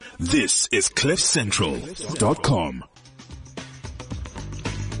This is CliffCentral.com.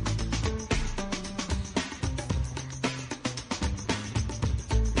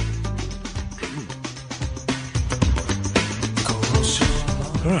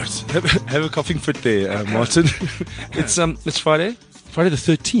 All right, have a coughing fit there, Martin. It's Friday the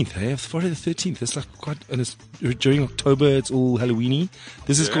 13th. Hey, it's Friday the 13th. It's like and it's during October. It's all Halloweeny.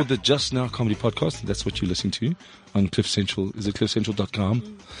 This is called the Just Now Comedy Podcast. That's what you're listening to on Cliff Central. Is it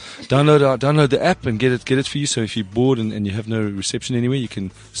CliffCentral.com? Download the app and get it for you. So if you're bored and you have no reception anywhere, you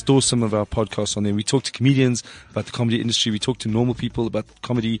can store some of our podcasts on there. We talk to comedians about the comedy industry. We talk to normal people about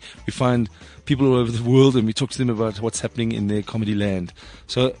comedy. We find people all over the world and we talk to them about what's happening in their comedy land.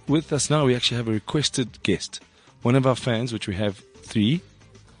 So with us now, we actually have a requested guest. One of our fans, which we have 3,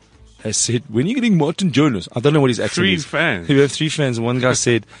 has said, when are you getting Martin Jonas? I don't know what his accent is. 3 fans. We have 3 fans, and one guy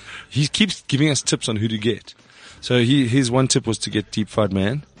said he keeps giving us tips on who to get. So his one tip was to get Deep Fried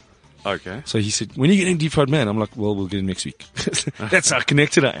Man. Okay. So he said, when are you getting Deep Fried Man? I'm like, well, we'll get him next week. That's how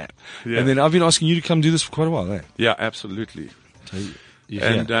connected I am. Yeah. And then I've been asking you to come do this for quite a while. Eh? Yeah, absolutely. So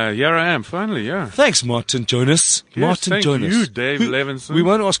And here I am, finally, yeah. Thanks, Martin Jonas. Yes, Martin thank Jonas. you, Dave Levinson. We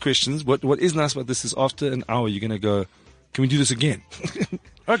won't ask questions. What is nice about this is after an hour, you're going to go, can we do this again?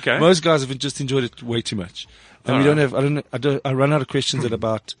 Okay. Most guys have just enjoyed it way too much. And we don't have, I run out of questions at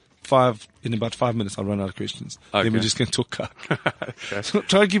about 5 minutes. I'll run out of questions. Okay. Then we're just going to talk car. So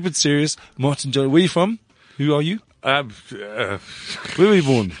try and keep it serious. Martin Jonas, where are you from? Who are you? Where were you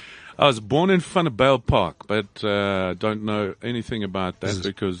born? I was born in Vanderbijl Park, but don't know anything about that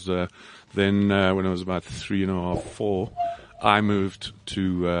because then when I was about 3.5, 4, I moved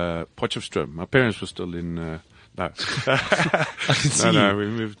to Potchefstroom. My parents were still in... no. I can see you. No, we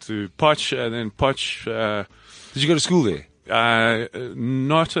moved to Potch, and then Potch... Did you go to school there?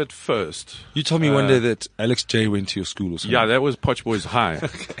 Not at first. You told me one day that Alex J went to your school or something. Yeah, that was Potch Boys High.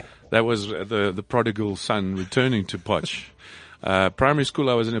 Okay. That was the prodigal son returning to Potch. Primary school,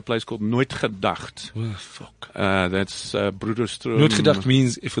 I was in a place called Nooit Gedacht. Oh, fuck. That's Broederstroom. Nooit Gedacht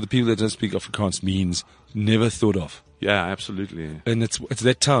means, for the people that don't speak Afrikaans, means never thought of. Yeah, absolutely. And it's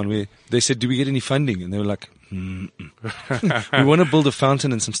that town where they said, do we get any funding? And they were like, we want to build a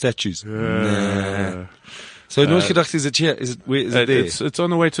fountain and some statues. Nah. So Nooit Gedacht, is it here? Is it there? It's on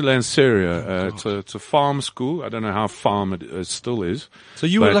the way to Lanseria. It's a farm school. I don't know how farm it still is. So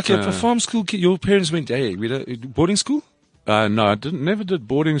you were like a farm school kid. Your parents went, boarding school? No, I never did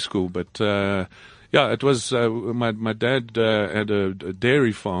boarding school, but yeah, it was my dad had a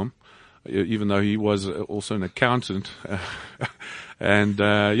dairy farm, even though he was also an accountant, and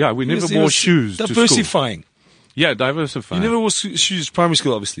yeah, we never wore shoes. Diversifying. To school. Yeah, diversifying. You never wore shoes primary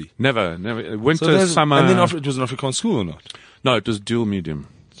school, obviously. Never. Winter, summer, and then it was an Afrikaans school or not? No, it was dual medium.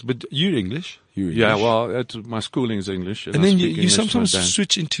 But you're English. Yeah, well, my schooling is English, and then you sometimes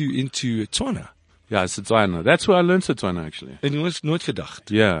switch into Tswana. Yeah, Setswana. That's where I learned Setswana, actually. In Nooit Gedacht.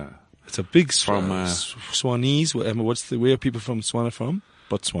 Yeah. It's a big Swanese. Where are people from Tswana from?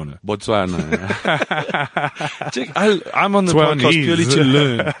 Botswana. Check, I'm on the podcast purely to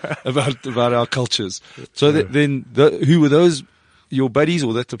learn about our cultures. So who were those? Your buddies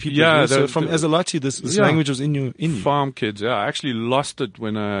or that the people? Yeah, from Azalati, this language was in you. Farm kids. Yeah, I actually lost it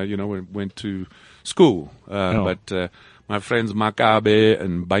when went to school. But my friends Makabe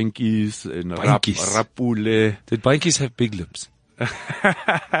and Bankies and Rapule. Did Bankies have big lips?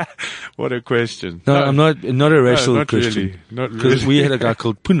 What a question. No, I'm not a racial question. Really. Not really. Because we had a guy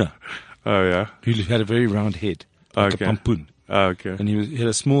called Puna. Oh, yeah? Who had a very round head. Like a pampun. Oh, okay. And he had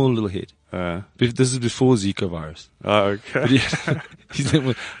a small little head. This is before Zika virus. Oh, okay.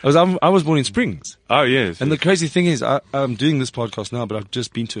 I was born in Springs. Oh, yes. And the crazy thing is, I'm doing this podcast now, but I've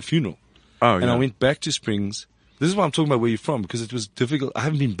just been to a funeral. Oh, and I went back to Springs. This is why I'm talking about where you're from, because it was difficult. I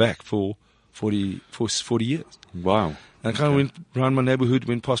haven't been back for 40 years. Wow. And I kind of went around my neighborhood,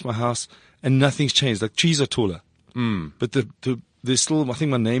 went past my house, and nothing's changed. Like, trees are taller. But there's still, I think,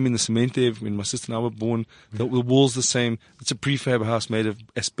 my name in the cement there when my sister and I were born. The wall's the same. It's a prefab house made of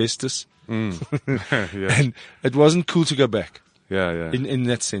asbestos. Yeah. And it wasn't cool to go back. Yeah. In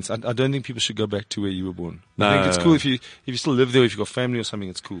that sense, I don't think people should go back to where you were born. I think it's cool if you still live there, if you've got family or something,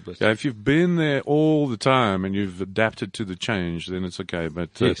 it's cool. But yeah, if you've been there all the time and you've adapted to the change, then it's okay. But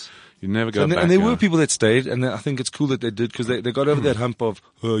yes. You never go back. And there were people that stayed, and I think it's cool that they did, because they got over that hump of,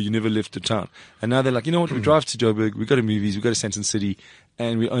 oh, you never left the town. And now they're like, you know what, we drive to Joburg, we go to movies, we go to Sandton City,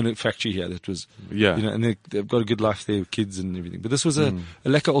 and we own a factory here that was, and they've got a good life there with kids and everything. But this was a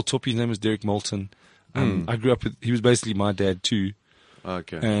lekker old toppie. His name was Derek Moulton. I grew up with, he was basically my dad too.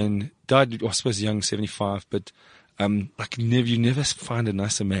 Okay. And died, I suppose, young, 75, but, you never find a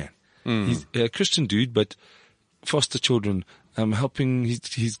nicer man. He's a Christian dude, but foster children, helping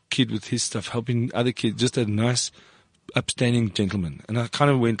his kid with his stuff, helping other kids, just a nice, upstanding gentleman. And I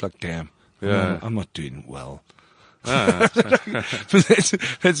kind of went like, damn, I'm not doing well. But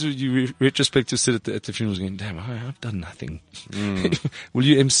that's what you retrospective sit at the funerals going, damn, I've done nothing. Will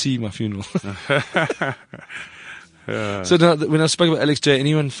you MC my funeral? So now, when I spoke about Alex J,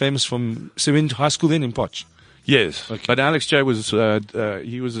 anyone famous so in high school then in Potch? Yes, Okay. but Alex J was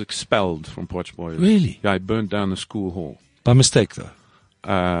he was expelled from Potch Boys. Really? Yeah, he burned down the school hall By mistake though?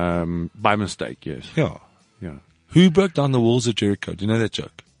 by mistake. Yes. Yeah. Yeah. Who broke down the walls of Jericho? Do you know that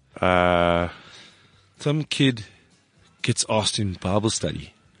joke? Some kid gets asked in Bible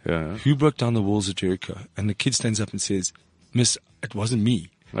study, Yeah. who broke down the walls of Jericho? And the kid stands up and says, Miss, it wasn't me.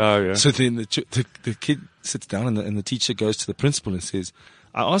 Oh yeah. So then the kid sits down and the teacher goes to the principal and says,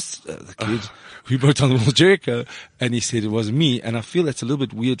 I asked the kid who broke down the walls of Jericho, and he said it wasn't me. And I feel that's a little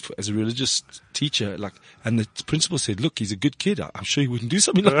bit weird as a religious teacher. And the principal said, look, he's a good kid. I'm sure he wouldn't do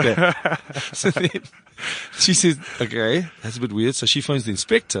something like that. So then she says, okay, that's a bit weird. So she phones the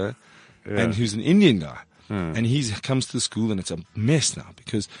inspector, and who's an Indian guy. And he comes to the school, and it's a mess now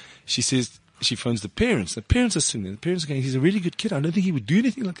because she says, she phones the parents. The parents are sitting there. The parents are going, he's a really good kid. I don't think he would do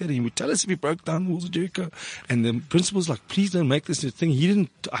anything like that. He would tell us if he broke down the walls of Jericho. And the principal's like, please don't make this a thing. He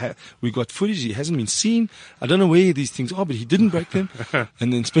didn't, we got footage. He hasn't been seen. I don't know where these things are, but he didn't break them.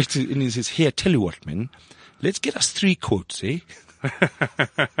 And the inspector in says, here, tell you what, man. Let's get us 3 quotes, eh?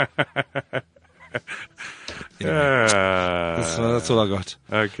 That's all I got.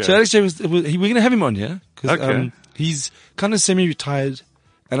 Okay. So Alex J we're going to have him on here because Okay. he's kind of semi-retired,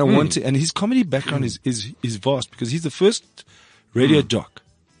 and I want to. And his comedy background is vast because he's the first radio jock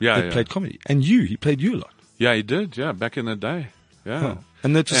that played comedy, and he played you a lot. Yeah, he did. Yeah, back in the day. Yeah.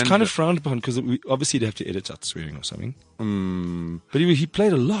 And that was And, kind of frowned upon because obviously you'd have to edit out swearing or something. But he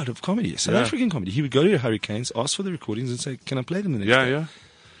played a lot of comedy, South African comedy. He would go to Hurricanes, ask for the recordings, and say, "Can I play them the next Yeah, day?" yeah.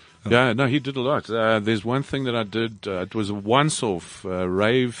 Yeah, no, he did a lot. There's one thing that I did. It was a once-off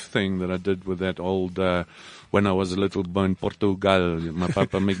rave thing that I did with that old. When I was a little boy in Portugal, my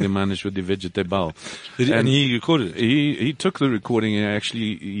papa make the manage with the vegetable. And he recorded it. He took the recording and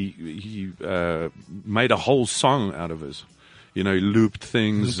actually he made a whole song out of it. You know, he looped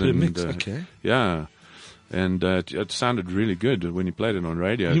things Put a and mix, okay. yeah, and it sounded really good when he played it on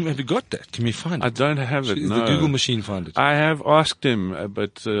radio. Have you got that? Can we find it? I don't have it. Should No. the Google machine find it? I have asked him,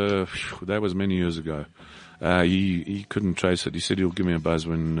 but that was many years ago. He couldn't trace it. He said he'll give me a buzz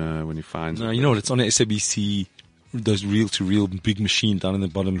when he finds No, it. you know what? It's on a SABC, those reel-to-reel big machine down in the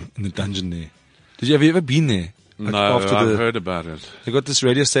bottom in the dungeon there. Have you ever been there? Like No, I've heard about it. They got this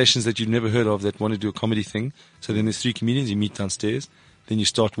radio stations that you've never heard of that want to do a comedy thing. So then there's 3 comedians, you meet downstairs, then you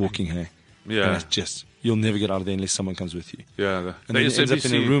start walking, hey. Yeah. And that's just, you'll never get out of there unless someone comes with you. Yeah, And then it ends up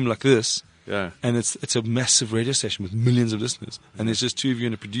in a room like this. Yeah, And it's a massive radio station with millions of listeners. And there's just 2 of you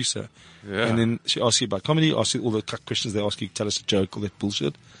and a producer. Yeah. And then she asks you about comedy, asks you all the questions they ask you, tell us a joke, all that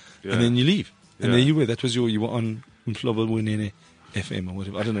bullshit. Yeah. And then you leave. And Yeah. there you were. That was you were on Mhlobo Wenene FM or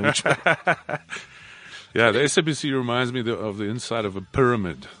whatever. I don't know which one. yeah. The SABC reminds me of the inside of a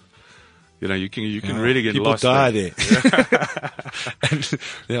pyramid. You know, you can really get People lost. die there. And,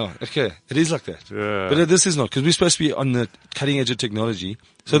 yeah, okay. It is like that. Yeah. But this is not, because we're supposed to be on the cutting edge of technology.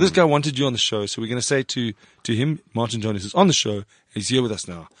 So this guy wanted you on the show. So we're going to say to him, Martin Jonas is on the show. He's here with us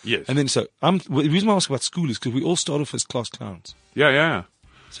now. Yes. And then the reason why I ask about school is because we all start off as class clowns. Yeah.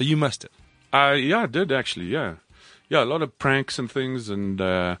 So you must have. Yeah, I did actually. Yeah, a lot of pranks and things, and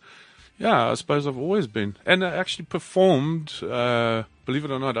I suppose I've always been, and I actually performed. Believe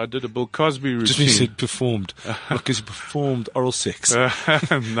it or not, I did a Bill Cosby routine. Just when you said performed, because you performed oral sex. No.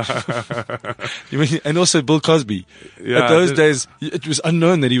 And also Bill Cosby. Yeah, At those I did. days, it was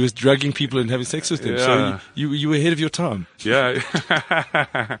unknown that he was drugging people and having sex with them. Yeah. So you were ahead of your time. Yeah,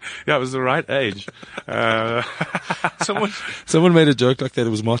 yeah, it was the right age. Someone made a joke like that.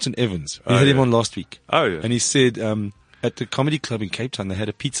 It was Martin Evans. We had him yeah. on last week. Oh, yeah. And he said at the comedy club in Cape Town, they had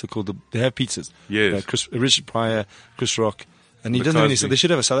a pizza they have pizzas. Yes. Richard Pryor, Chris Rock. And he The doesn't have any, Cosby. so they should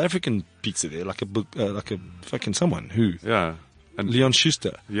have a South African pizza there, like a fucking someone. Who? Yeah, and Leon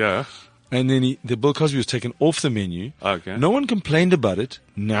Schuster. yeah, And then the Bill Cosby was taken off the menu. Okay. No one complained about it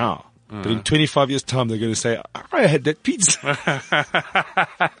now. But in 25 years' time, they're going to say, I had that pizza.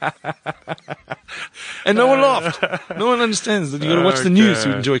 And no one laughed. No one understands that you got to watch the news to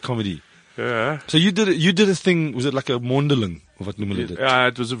Okay. enjoy comedy. yeah. So you did a thing, was it like a Mondeling? Of what noem hulle dit?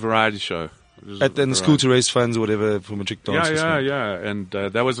 It was a variety show. It was At a the school variety- to raise funds or whatever for matric dance. or Yeah, something.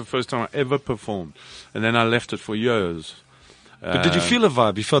 and that was the first time I ever performed, and then I left it for years. But did you feel a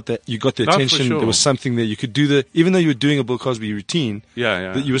vibe? You felt that you got the No, for attention. sure. There was something there. You could do even though you were doing a Bill Cosby routine,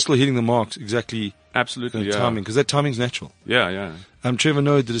 Yeah. that you were still hitting the marks exactly. Absolutely. The Yeah. timing, because that timing's natural. Yeah. Trevor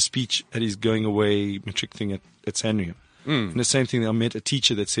Noah did a speech at his going away matric thing at Sandringham. And the same thing, I met a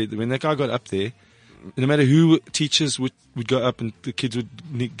teacher that said that when that guy got up there, no matter who teachers would go up and the kids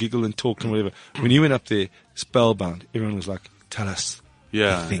would giggle and talk and whatever, when he went up there, spellbound, everyone was like, tell us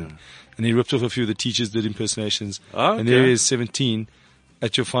Yeah. the thing. And he ripped off a few of the teachers, did impersonations. Oh, And there okay. he is, 17,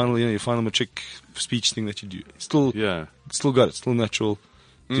 at your final, your final matric speech thing that you do. Still got it, still natural,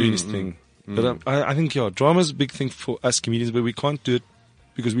 doing his thing. But I think, drama's a big thing for us comedians, but we can't do it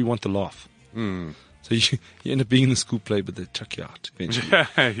because we want the laugh. So you end up being in the school play, but they chuck you out eventually. Yeah.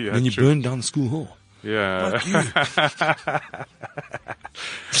 Then you burn down the school hall. Yeah.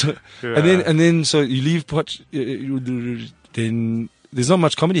 So, and then so you leave Potch, then there's not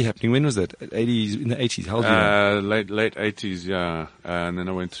much comedy happening. When was that? In the 80s. How old were you? Late 80s, yeah. And then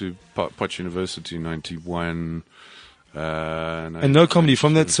I went to Potch University in 91. And no comedy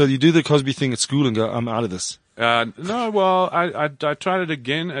from that. So you do the Cosby thing at school and go, I'm out of this. No, well, I tried it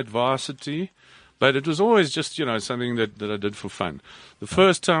again at varsity, but it was always just, something that I did for fun. The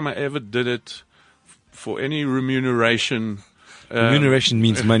first time I ever did it for any remuneration. Remuneration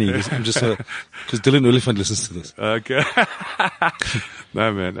means money. I'm just because Dylan Oliphant listens to this. Okay.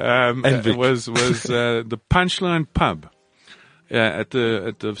 No, man. It was the Punchline Pub at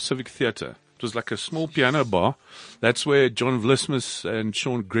the Civic Theatre. It was like a small piano bar. That's where John Vlismus and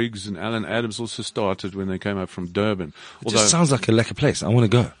Sean Griggs and Alan Adams also started when they came up from Durban. It just sounds like a lekker place. I want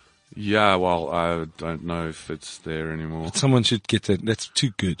to go. Yeah, well, I don't know if it's there anymore. But someone should get that. That's too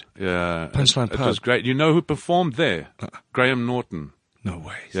good. Yeah. Punchline It Pub. was great. You know who performed there? Graham Norton. No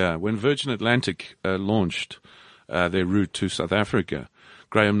way. Yeah, when Virgin Atlantic launched their route to South Africa,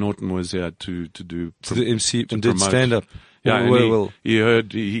 Graham Norton was there to do To the MC to and did promote. stand up. Yeah, and well.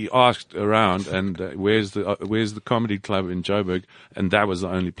 he asked around, and where's the comedy club in Joburg, and that was the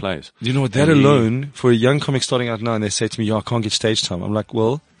only place. You know what? That alone, for a young comic starting out now, and they say to me, I can't get stage time. I'm like,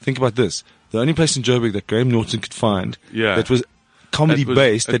 well, think about this. The only place in Joburg that Graham Norton could find that was comedy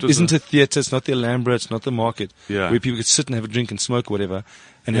based, that isn't a theatre, it's not the Alhambra, it's not the market, where people could sit and have a drink and smoke or whatever,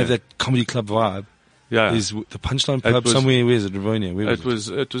 and have that comedy club vibe. Yeah, is the Punchline Pub somewhere? Where is it? Rivonia? Where was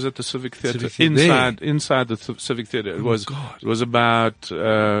it? It was at the Civic Theatre. Civic Inside the Civic Theatre. It was about.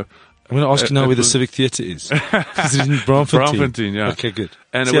 I'm going to ask you now where the Civic Theatre is. Is it in Braamfontein? Braamfontein, yeah. Okay, good.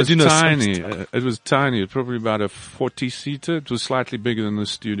 And it was tiny. It was tiny. Probably about a 40-seater. It was slightly bigger than the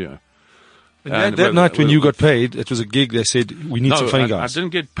studio. And that night when you got paid, it was a gig. They said, we need some funny guys. I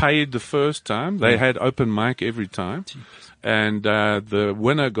didn't get paid the first time. They had open mic every time. And the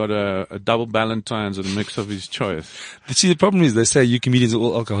winner got a double Ballantines and a mix of his choice. See, the problem is they say you comedians are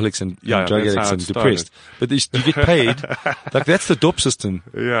all alcoholics and drug addicts and depressed. But you get paid. Like, that's the dope system.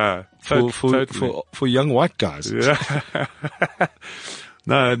 Yeah. For young white guys. Yeah.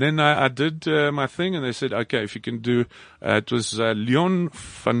 No, and then I did my thing, and they said, okay, if you can do, it was Leon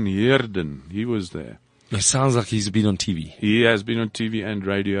van Heerden. He was there. It sounds like he's been on TV. He has been on TV and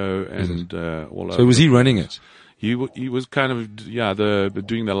radio and all over. So was he running it? He was kind of,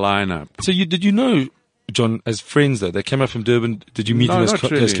 doing the lineup. So did you know John as friends though? They came up from Durban. Did you meet them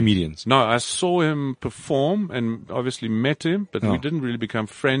as comedians? No, I saw him perform and obviously met him, but we didn't really become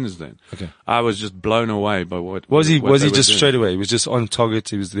friends then. Okay. I was just blown away by what Was he what just straight away? He was just on target.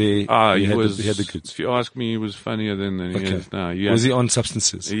 He was there. He had the goods. If you ask me, he was funnier than he is now. Was he on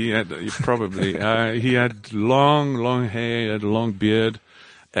substances? He probably. He had long hair, he had a long beard.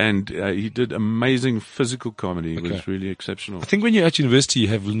 And he did amazing physical comedy. It was really exceptional. I think when you're at university, you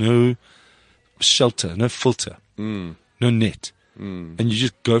have no shelter, no filter, no net. And you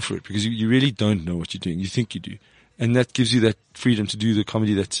just go for it because you really don't know what you're doing. You think you do. And that gives you that freedom to do the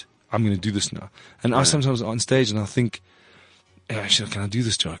comedy that I'm going to do this now. And I sometimes on stage and I'll think, actually, can I do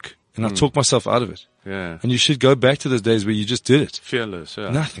this joke? And I'll talk myself out of it. Yeah. And you should go back to those days where you just did it. Fearless, yeah.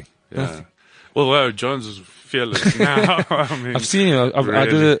 Nothing. Well, John's is fearless now. I mean, I've seen him.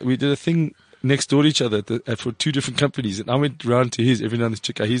 We did a thing next door to each other for two different companies, and I went round to his every now and then to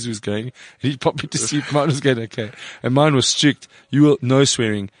check how his was going, and he popped me to see if mine was going okay. And mine was strict. No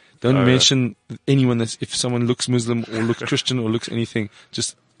swearing. Don't mention anyone if someone looks Muslim or looks Christian or looks anything,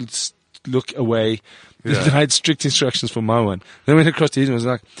 just look away. I had strict instructions for my one. Then I went across to his and was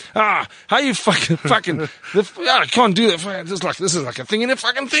like, how you fucking, I can't do that. This is like a thing in a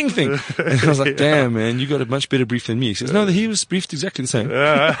fucking thing. And I was like, damn, man, you got a much better brief than me. He says, no, he was briefed exactly the same.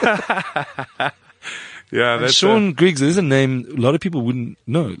 Yeah, that's Sean Griggs, there's a name a lot of people wouldn't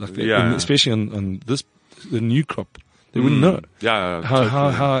know, especially on the new crop. They wouldn't know. Yeah.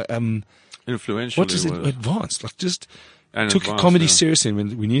 How, influential. What is it? Advanced. Like just, And took advanced, comedy yeah. seriously.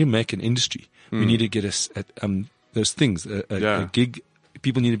 And we need to make an industry. We need to get us at those things, a gig.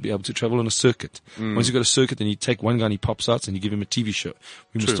 People need to be able to travel on a circuit. Once you've got a circuit, then you take one guy and he pops out and you give him a TV show.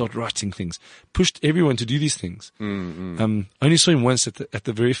 We must start writing things. Pushed everyone to do these things. Only saw him once at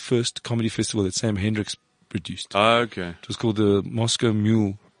the very first comedy festival that Sam Hendricks produced. Okay. It was called the Moscow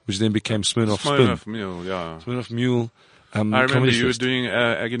Mule, which then became Smirnoff Smirnoff Spin. Mule, yeah. Smirnoff Mule. I remember Comedy you were Fest. doing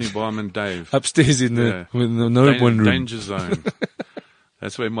Agony Bomb and Dave. Upstairs in the no one room. Danger Zone.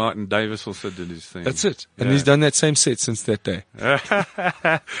 That's where Martin Davis also did his thing. That's it. And Yeah. he's done that same set since that day.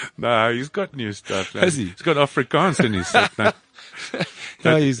 No, he's got new stuff now. Has he? He's got Afrikaans in his set now.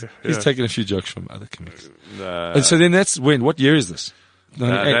 No, he's taken a few jokes from other comics. Uh, And so then that's when? What year is this?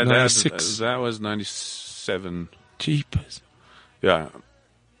 98, that 96. that was 97. Jeepers. Yeah.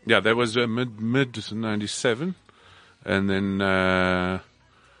 Yeah, that was mid 97. And then,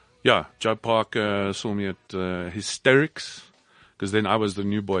 Joe Parker saw me at Hysterics. Because then I was the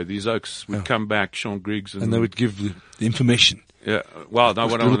new boy. These oaks would come back, Sean Griggs. And they would give the information. Yeah, well, no,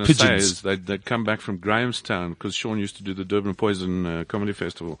 what I Little want to say pigeons. is they'd come back from Grahamstown because Sean used to do the Durban Poison comedy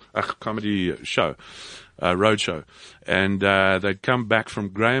festival, comedy show, road show. And they'd come back from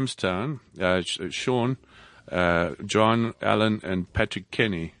Grahamstown, Sean, John, Alan, and Patrick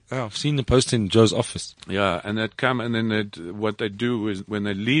Kenny. Oh, I've seen the post in Joe's office. Yeah, and they'd come, and then what they'd do is when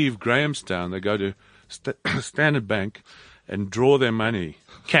they leave Grahamstown, they go to Standard Bank and draw their money,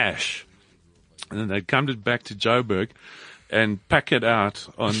 cash. And then they'd come back to Joburg and pack it out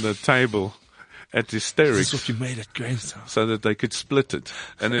on the table at Hysterics. This is what you made at Grahamstown. So that they could split it.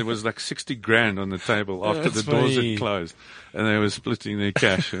 And it was like 60 grand on the table after That's the doors funny. had closed. And they were splitting their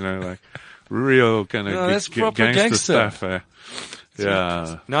cash, like real kind of No, that's proper gangster gangster. stuff.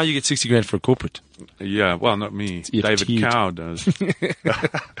 Yeah. Now you get 60 grand for a corporate. Yeah. Well, not me. EFT. David Cow does.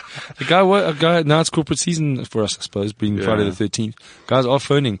 A guy, now it's corporate season for us, I suppose, being Friday the 13th. Guys are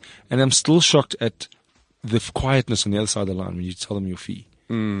phoning, and I'm still shocked at the quietness on the other side of the line when you tell them your fee.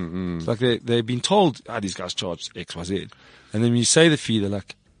 It's like they've been told, these guys charge X, Y, Z. And then when you say the fee, they're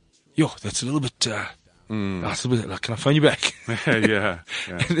like, yo, that's a little bit, that's a little bit like, can I phone you back? Yeah.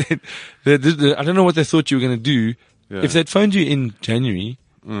 And then, I don't know what they thought you were going to do. Yeah. If they'd phoned you in January,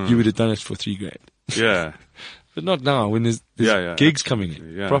 you would have done it for 3 grand. Yeah. But not now when there's gigs coming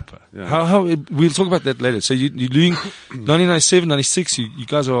in. Yeah. Proper. Yeah. How we'll talk about that later. So you're doing 1997, 96, you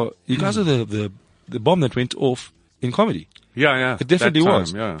guys are the bomb that went off in comedy. Yeah. It definitely That time,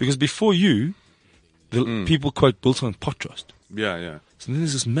 was. Yeah. Because before you, the people quote built on pot roast. Yeah. So then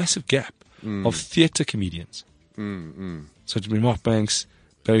there's this massive gap of theatre comedians. So it'd be Mark Banks,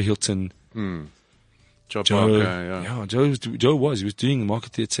 Barry Hilton, Joe Joe. Parker, yeah. Joe was. He was doing the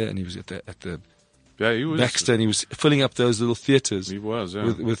Market Theatre and he was at the Yeah, he was. Baxter and he was filling up those little theatres. He was,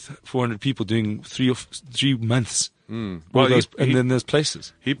 yeah. With 400 people doing 3 months. Well, and then there's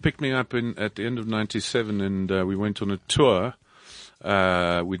places. He picked me up at the end of 97 and we went on a tour.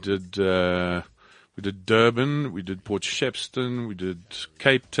 We did Durban, we did Port Shepstone, we did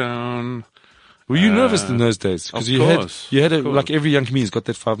Cape Town. Were you nervous in those days? Of Because you had course. like every young comedian's got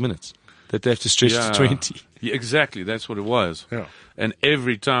that 5 minutes that they have to stretch to 20. Yeah, exactly. That's what it was. Yeah. And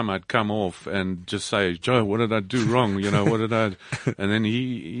every time I'd come off and just say, Joe, what did I do wrong? What did I... And then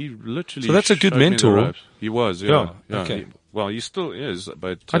he literally... So that's a good showed me the mentor. ropes. He was, yeah. Okay. He still is,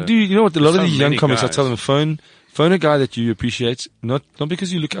 but... I do, you know what, a lot of so these young many comics, I guys. tell them, phone a guy that you appreciate, not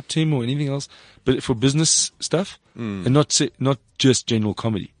because you look up to him or anything else, but for business stuff, and not just general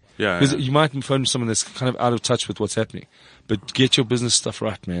comedy. Yeah, Because yeah. you might phone someone that's kind of out of touch with what's happening, but get your business stuff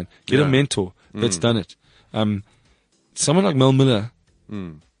right, man. Get a Yeah. mentor that's done it. Someone like Mel Miller,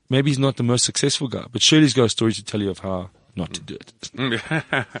 maybe he's not the most successful guy, but surely he's got a story to tell you of how not to do it.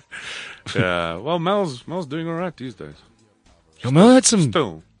 Yeah. Well, Mel's doing all right these days. Mel had some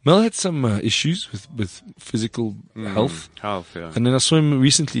Still. issues with physical health. Health, yeah. And then I saw him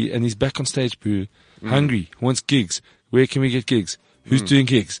recently, and he's back on stage, boo. Hungry, wants gigs. Where can we get gigs? Who's doing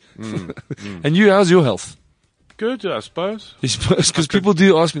gigs? And how's your health? Good, I suppose. Because people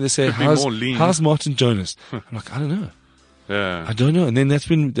do ask me, they say, Could be more lean. how's Martin Jonas? I'm like, I don't know. Yeah. I don't know. And then that's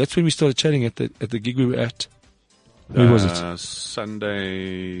when we started chatting at the gig we were at. Where was it?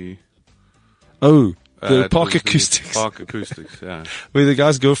 Sunday. Oh, the it Park was the Acoustics. Park Acoustics, yeah. Where the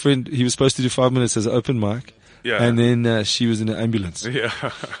guy's girlfriend, he was supposed to do 5 minutes as an open mic. Yeah. And then she was in an ambulance. Yeah.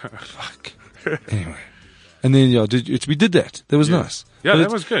 Fuck. Anyway. And then, we did that. That was nice. Yeah, But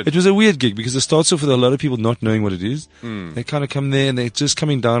that was good. It was a weird gig because it starts off with a lot of people not knowing what it is. They kind of come there and they're just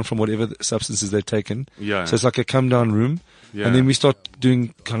coming down from whatever substances they've taken. Yeah. So it's like a come down room. Yeah. And then we start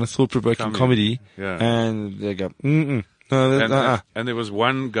doing kind of thought provoking comedy. Yeah. And they go, no, No, and there was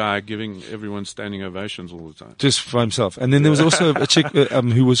one guy giving everyone standing ovations all the time. just for himself. And then there was also a chick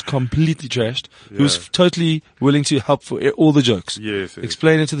who was completely trashed, who was totally willing to help for all the jokes. Yes.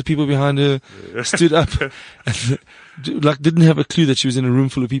 Explain it to the people behind her, stood up, and like didn't have a clue that she was in a room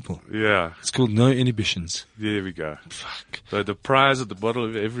full of people. Yeah. It's called No Inhibitions. There we go. Fuck. So the prize at the bottom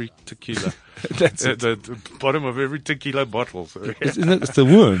of every tequila. That's At it. the bottom of every tequila bottle. So, It's the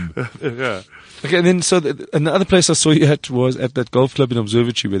worm. yeah. Okay, and then and the other place I saw you at was at that golf club in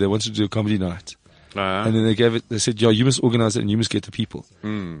Observatory where they wanted to do a comedy night. And then they said, yeah, you must organize it and you must get the people.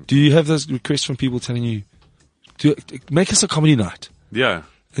 Do you have those requests from people telling you, make us a comedy night? Yeah.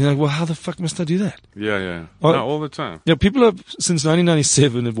 And you're like, well, how the fuck must I do that? Yeah. Well- No, all the time. Yeah, people have, since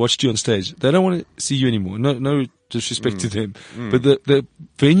 1997, have watched you on stage. They don't want to see you anymore. No disrespect to them. But the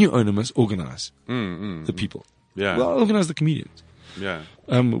venue owner must organize the people. Yeah. Well, organize the comedians. Yeah.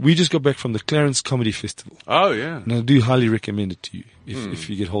 We just got back from the Clarence Comedy Festival. Oh, yeah. And I do highly recommend it to you if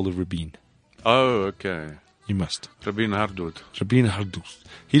you get hold of Rabin. Oh, okay. You must. Rabin Hardoet. Rabin Hardoes.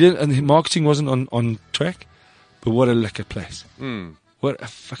 He didn't, and his marketing wasn't on track, but what a lekker place. What a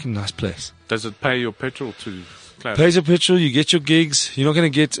fucking nice place. Does it pay your petrol to class? Pays your petrol, you get your gigs. You're not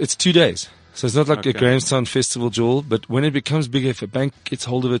going to get, it's 2 days. So it's not like a Okay. Grahamstown Festival, Joel, but when it becomes bigger, if a bank gets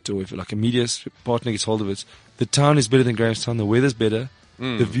hold of it or if like a media partner gets hold of it, the town is better than Grahamstown, the weather's better,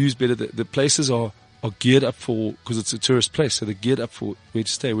 the view's better, the places are geared up for, because it's a tourist place, so they're geared up for where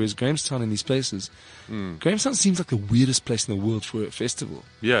to stay. Whereas Grahamstown in these places, Grahamstown seems like the weirdest place in the world for a festival.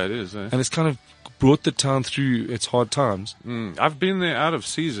 Yeah, it is. And it's kind of brought the town through its hard times. I've been there out of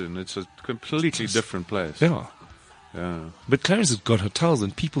season. It's a completely different place. Yeah. Yeah. But Clarence has got hotels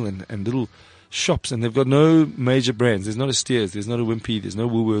and people and little shops, and they've got no major brands. There's not a Steers, there's not a Wimpy, there's no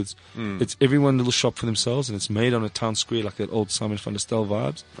Woolworths. It's everyone little shop for themselves, and it's made on a town square like that old Simon van der Stel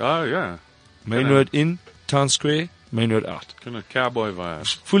vibes. Oh, yeah. Main Kinda- road in, town square, main road out. Kind of cowboy vibe.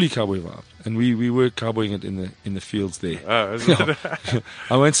 Fully cowboy vibe. And we were cowboying it in the fields there. Oh, is it? Yeah.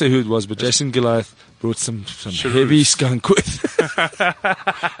 I won't say who it was, but Jason Goliath brought some Cheroos. heavy skunk with.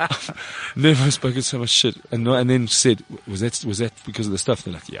 Never spoken so much shit. And then said, was that because of the stuff?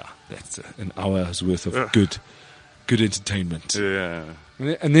 They're like, yeah, that's an hour's worth of good entertainment. Yeah.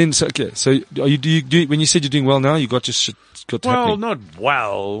 And then, so are you when you said you're doing well now, you got your shit got Well, happening? not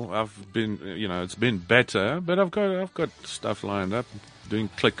well. I've been, it's been better, but I've got stuff lined up. Doing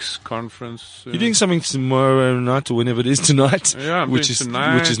Clicks conference. You're doing something tomorrow night or whenever it is tonight. Yeah, I'm which doing is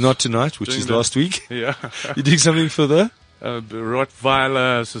tonight. which is not tonight, which Doing is the- last week. Yeah. You're doing something for the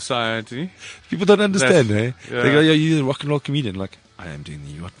Rottweiler Society. people don't understand, That's- eh? yeah. They go, yeah, you're a rock and roll comedian. Like, I am doing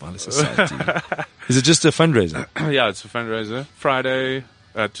the Rottweiler Society. Is it just a fundraiser? Yeah, it's a fundraiser. Friday,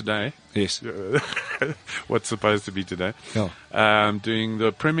 today. Yes. What's supposed to be today? Yeah. Doing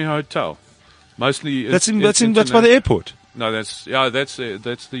the Premier Hotel. Mostly. That's it's by the airport. No, that's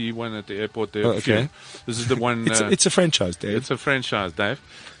the one at the airport there. Oh, okay. This is the one. It's a franchise, Dave. It's a franchise, Dave.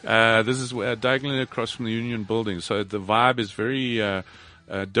 This is diagonally across from the Union Building. So the vibe is very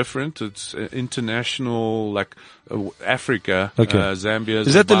different. It's international, like Africa, Okay. Zambia.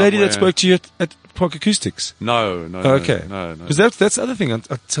 Is that the lady Zimbabwe. that spoke to you at Park Acoustics? No. Oh, okay. No. Because that's the other thing I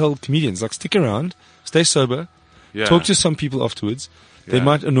tell comedians. Like, stick around, stay sober, Yeah. talk to some people afterwards. They Yeah.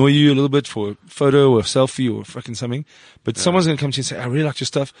 might annoy you a little bit for a photo or a selfie or fucking something. But someone's going to come to you and say, I really like your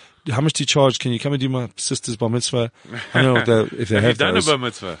stuff. How much do you charge? Can you come and do my sister's bar mitzvah? I don't know if they Have have you done those. a bar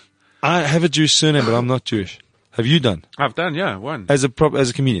mitzvah? I have a Jewish surname, but I'm not Jewish. Have you done? I've done, yeah, one. As a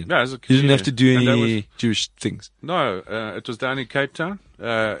comedian? Yeah, as a You didn't have to do comedian. And that any Jewish things? No, it was down in Cape Town,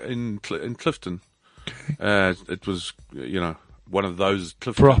 in Clifton. It was, one of those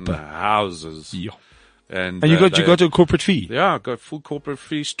Clifton Proper. houses. Yeah. And And you they- got a corporate fee? Yeah, I got full corporate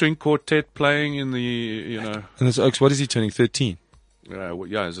fee, string quartet playing in the, And it's Oaks, what is he turning? 13?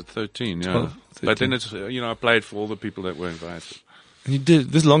 is it 13? Yeah. 12, But 13. then it's, I played for all the people that were invited. And you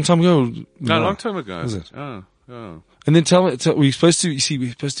did this a long time ago? No, a long time ago. Was it? Oh. And then tell me, we're supposed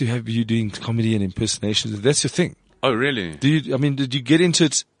to have you doing comedy and impersonations. That's your thing. Oh, really? Did you get into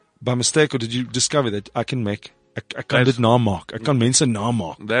it by mistake, or did you discover that I can make, I kan dit namaak. Ek kan mense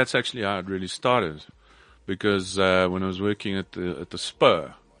namaak. That's actually how it really started. Because, when I was working at the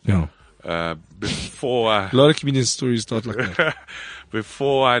Spur, Yeah. before I, A lot of comedian stories start like that.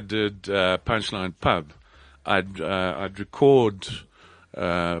 before I did Punchline Pub, I'd record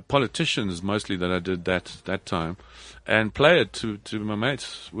politicians mostly that I did that time, and play it to my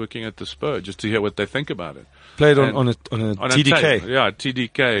mates working at the Spur just to hear what they think about it. Played And- on a On a TDK. tape. Yeah,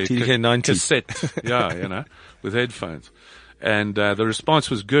 TDK. TDK 90. Cassette. Yeah, with headphones. And the response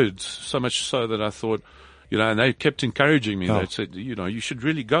was good, so much so that I thought, You know, and they kept encouraging me. Oh. They said, you know, you should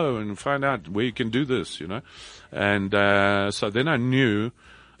really go and find out where you can do this, you know. And so then I knew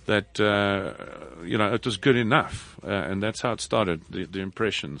that, you know, it was good enough. And that's how it started, the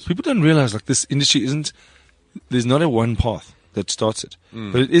impressions. People don't realize, like, this industry there's not a one path that starts it,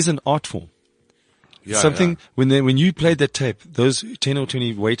 but it is an art form. Yeah, Something, when you played that tape, those 10 or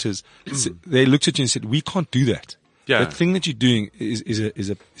 20 waiters, they looked at you and said, we can't do that. Yeah. That thing that you're doing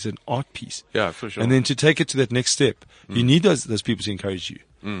is an art piece. Yeah, for sure. And then to take it to that next step, you need those people to encourage you.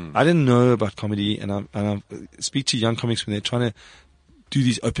 I didn't know about comedy, and I speak to young comics when they're trying to do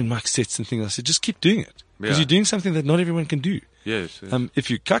these open mic sets and things. I said, just keep doing it. Because Yeah. you're doing something that not everyone can do. Yes. yes.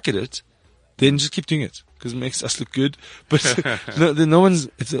 If you cuck at it, then just keep doing it. Because it makes us look good. But no one's,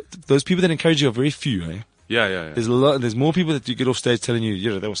 those people that encourage you are very few, eh? Yeah. There's more people that you get off stage telling you,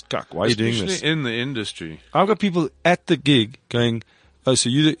 yeah, that was cuck. Why are you doing Especially this? in the industry. I've got people at the gig going, oh, so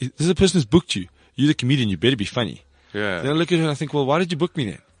this is the person who's booked you. You're the comedian. You better be funny. Yeah. Then I look at her and I think, well, why did you book me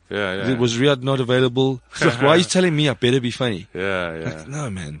then? Yeah. Was Riyadh not available? It's like, why are you telling me I better be funny? Yeah. Like, no,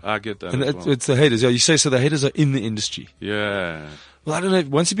 man. I get that. And as well. it's the haters. Yeah, you say so. The haters are in the industry. Yeah. Well, I don't know.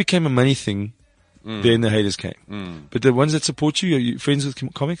 Once it became a money thing, then the haters came. But the ones that support you, are you friends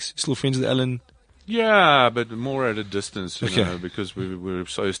with comics? Still friends with Alan? Yeah, but more at a distance, you Okay. know, because we're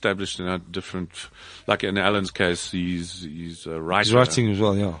so established in our different, like in Alan's case, he's a writer. He's writing as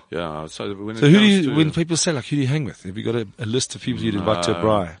well, yeah. Yeah. So when So it who do comes you, to, when people say, like, who do you hang with? Have you got a list of people you'd invite to a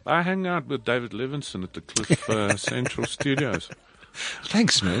braai? I hang out with David Levinson at the Cliff Central Studios.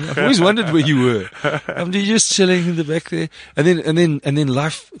 Thanks, man. I've always wondered where you were. You're just chilling in the back there. And then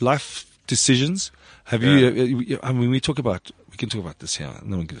life decisions. Have you, I mean, we can talk about this here.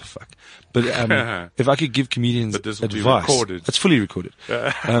 No one gives a fuck. But, if I could give comedians But this will be advice, recorded. it's fully recorded.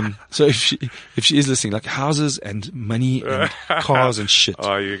 So if she is listening, like houses and money and cars and shit.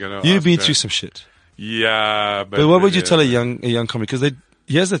 Oh, you're gonna. You've ask been that. through some shit. Yeah, But what would you tell a young comic? Because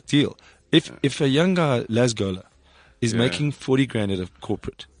here's the deal. If a young guy, Las Gola, is making 40 grand at a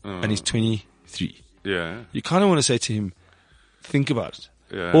corporate and he's 23, Yeah. you kind of want to say to him, think about it.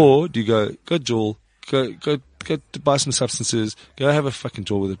 Yeah. Or do you go Joel, go to buy some substances, go have a fucking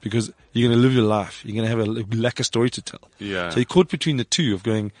draw with it, because you're going to live your life. You're going to have a lack of story to tell. Yeah. So you're caught between the two of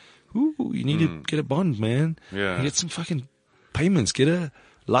going, ooh, you need to get a bond, man. Yeah. And get some fucking payments. Get a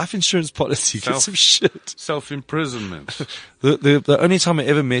life insurance policy. Get some shit. Self-imprisonment. The only time I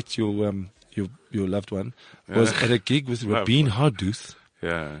ever met your loved one was at a gig with Rabin Hardooth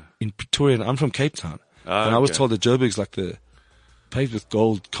Yeah. in Pretoria, and I'm from Cape Town. Ah, and I was okay. told that Joburg's like the paved with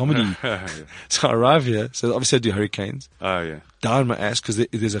gold comedy. So I arrive here. So obviously I do Hurricanes. Oh, yeah. Down my ass, because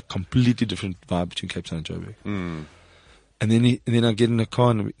there's a completely different vibe between Cape Town and Joburg. And then I get in a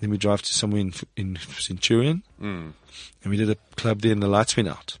car, and then we drive to somewhere in Centurion. And we did a club there, and the lights went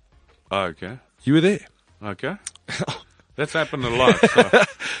out. Oh, okay. You were there. Okay. That's happened a lot, so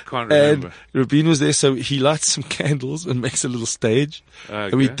can't remember. And Rabin was there, so he lights some candles and makes a little stage.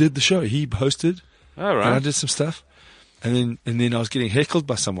 And we Okay. did the show. He hosted. All And I right. did some stuff. And then I was getting heckled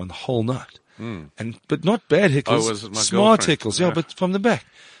by someone the whole night. But not bad heckles. Oh, was it my smart girlfriend? heckles, yeah, but from the back.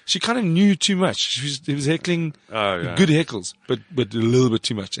 She kind of knew too much. He was heckling Oh, yeah. good heckles, but a little bit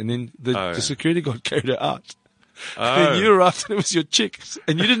too much. And then Oh, yeah. the security guard carried her out. Oh. And you arrived and it was your chick.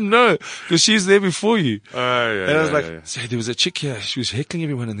 And you didn't know, because she's there before you. Oh, yeah. And I was yeah, like, yeah. "Say, there was a chick here. She was heckling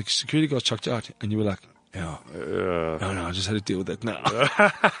everyone, and the security guard chucked her out." And you were like, "Yeah, no, I just had to deal with that now."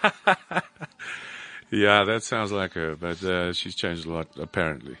 Yeah, that sounds like her, but she's changed a lot,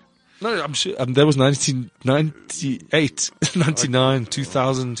 apparently. No, I'm sure. That was 1998, 99,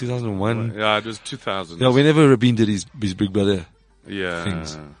 2000, 2001. Yeah, it was 2000. You know, whenever Rabin did his Big Brother Yeah.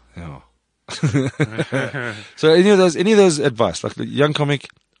 things. Yeah. So any of those advice, like the young comic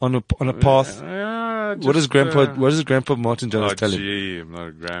on a path, Yeah, what does Grandpa Martin Jones Oh, tell him? gee, I'm not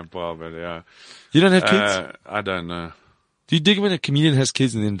a grandpa, but yeah. You don't have kids? I don't know. Do you dig when a comedian has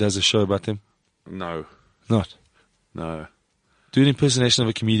kids and then does a show about them? No. Not. No. Do an impersonation of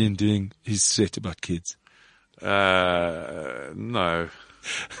a comedian doing his set about kids. No.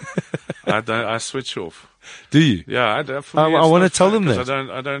 I don't. I switch off. Do you? Yeah, I wanna tell them that.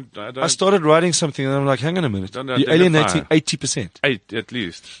 I don't. I started writing something and I'm like, hang on a minute. Don't You're identify. alienating 80%. 8 at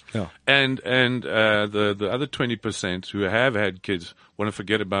least. Yeah. And the other 20% who have had kids want to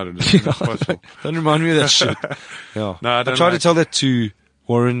forget about it as soon as possible. Don't remind me of that shit. Yeah. No, I don't tried to like tell that to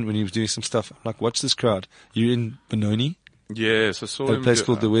Warren when he was doing some stuff. I'm like, watch this crowd. You're in Benoni. Yes, I saw That him place do-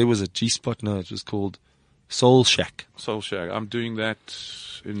 called where was it? G-Spot? No, it was called Soul Shack. Soul Shack. I'm doing that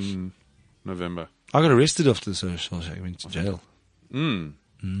in November. I got arrested after the Soul Shack. I went to jail.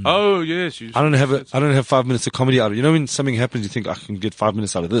 Oh yes, I don't have 5 minutes of comedy out of it. You know when something happens, you think I can get 5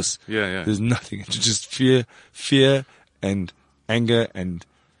 minutes out of this. Yeah. There's nothing. It's just fear and anger and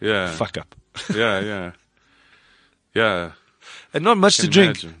fuck up. Yeah. And not much to Can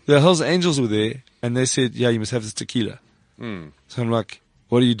drink. imagine. The Hells Angels were there, and they said, "Yeah, you must have this tequila." So I'm like,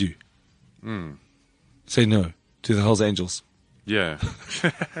 "What do you do?" Say no to the Hells Angels. Yeah.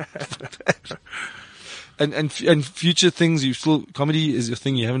 And future things, comedy is your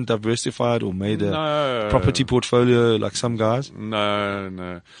thing. You haven't diversified or made a No. property portfolio like some guys.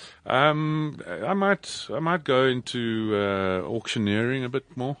 No. I might go into auctioneering a bit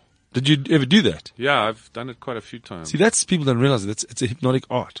more. Did you ever do that? Yeah, I've done it quite a few times. See, that's people don't realize it. It's a hypnotic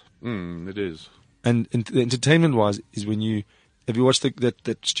art. It is. And the entertainment wise is when have you watched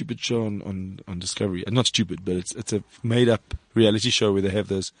that stupid show on Discovery? Not stupid, but it's a made up reality show where they have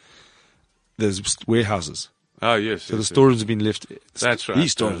those warehouses. Oh yes. So the storerooms have been left. That's right.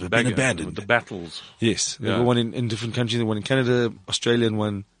 These stores have been abandoned. The battles. Yes. They've got one in different countries. They one in Canada, Australia, and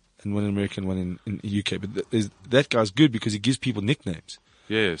one in America, and one in the UK. But that guy's good because he gives people nicknames.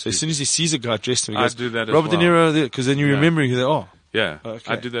 Yes. So as soon as he sees a guy dressed him, he I goes, do that as Robert well. De Niro, because then you're remembering who they are. Yeah,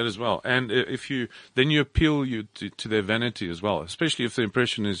 Okay. I do that as well. And if you appeal to their vanity as well, especially if the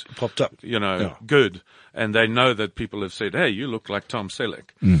impression is Popped up. good, and they know that people have said, "Hey, you look like Tom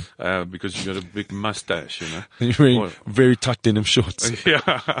Selleck," because you got a big mustache, And you're wearing very tight denim shorts.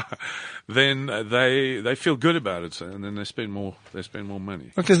 Yeah, then they feel good about it, and then they spend more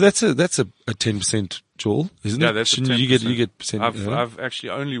money. Because that's a 10% Joel, isn't it? Yeah, that's Shouldn't 10%. you get percent? I've actually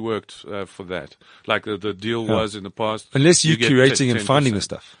only worked for that. Like the deal was in the past. Unless you're you get curating and 10%. finding the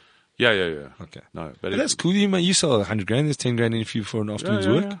stuff. Yeah. Okay. No, But that's cool. You sell 100 grand. There's 10 grand in for you for an afternoon's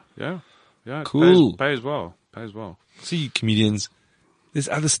work. Yeah. It Cool. Pays well. See, comedians, there's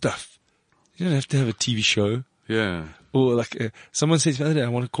other stuff. You don't have to have a TV show. Yeah. Or like someone said the other day, I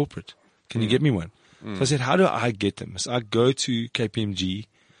want a corporate. Can you get me one? So I said, how do I get them? So I go to KPMG,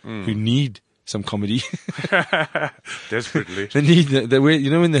 who need some comedy. Desperately. They need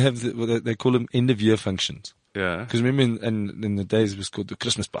when they have they call them end of year functions. Yeah. Because remember in the days it was called the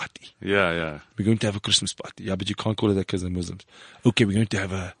Christmas party. Yeah. We're going to have a Christmas party. Yeah, but you can't call it that because they're Muslims. Okay, we're going to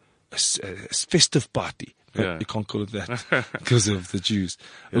have a festive party. No, Yeah. you can't call it that because of the Jews.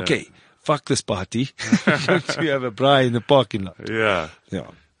 Okay, fuck this party. We're going to have a braai in the parking lot. Yeah. Yeah.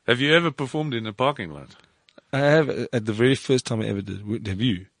 Have you ever performed in a parking lot? I have, at the very first time I ever did. Have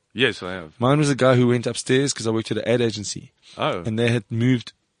you? Yes, I have. Mine was a guy who went upstairs because I worked at an ad agency. Oh. And they had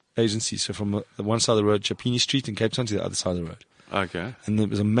moved agencies. So from the one side of the road, Chapini Street in Cape Town, to the other side of the road. Okay. And there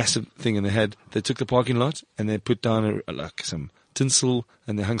was a massive thing, and they took the parking lot and they put down some tinsel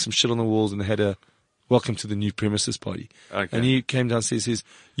and they hung some shit on the walls and they had a welcome to the new premises party. Okay. And he came downstairs and says,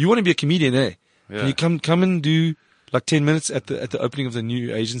 "You want to be a comedian, eh? Yeah. Can you come and do like 10 minutes at the opening of the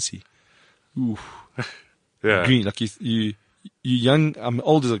new agency?" Ooh, Yeah. green. Like you young. I'm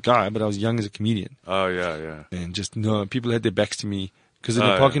old as a guy, but I was young as a comedian. Oh, yeah. And just people had their backs to me because in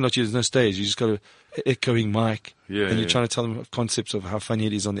Oh, the parking lot there's no stage. You just got a echoing mic, Yeah, and you're yeah. trying to tell them concepts of how funny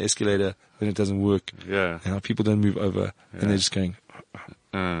it is on the escalator when it doesn't work, Yeah. and how people don't move over, and they're just going.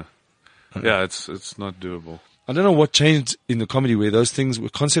 Yeah, it's not doable. I don't know what changed in the comedy where those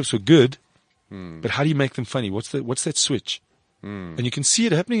concepts were good, but how do you make them funny? What's that switch? And you can see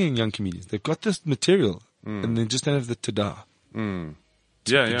it happening in young comedians. They've got this material, and they just don't have the tada.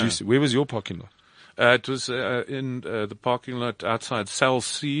 Yeah. Produce it. Where was your parking lot? It was in the parking lot outside Cell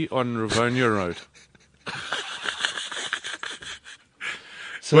C on Rivonia Road.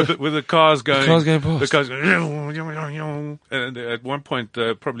 So with the cars going, past. The cars going, and at one point,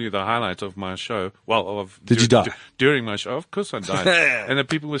 probably the highlight of my show. Well, Did you die? During my show? Of course I died. And the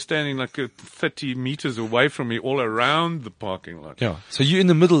people were standing like 30 meters away from me, all around the parking lot. Yeah. So you're in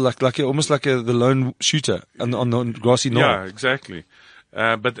the middle, almost like the lone shooter on the grassy knoll. Yeah, exactly.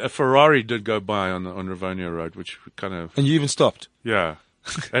 But a Ferrari did go by on Rivonia Road, which kind of, And you even stopped. yeah,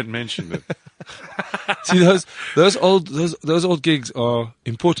 I'd mentioned it. See, those old gigs are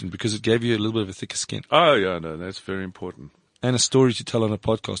important because it gave you a little bit of a thicker skin Oh yeah, no, that's very important. and a story to tell on a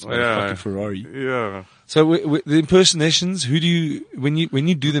podcast about a fucking Ferrari. Yeah. So the impersonations, when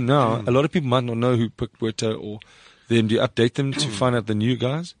you do them now, a lot of people might not know who Pik Botha or them. Do you update them to find out the new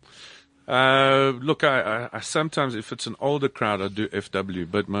guys? Look, I sometimes, if it's an older crowd, I do FW,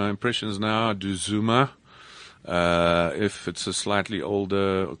 but my impressions now, I do Zuma. If it's a slightly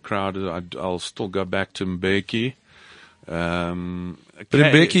older crowd, I'll still go back to Mbeki. But in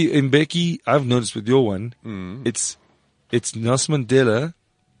Mbeki, I've noticed with your one, it's Nelson Mandela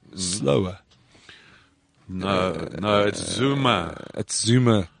slower. No, it's Zuma. It's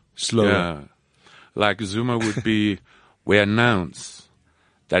Zuma slower. Yeah. Like Zuma would be, we announce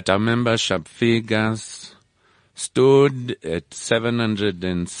that our membership figures stood at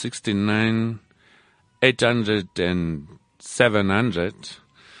 769, 800 and 700.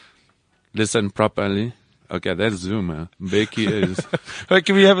 Listen properly. Okay, that's Zuma. Becky is. Right,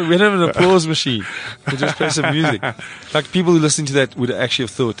 we have an applause machine. We'll just play some music. Like people who listen to that would actually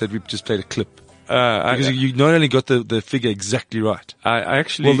have thought that we just played a clip. Because you not only got the figure exactly right. I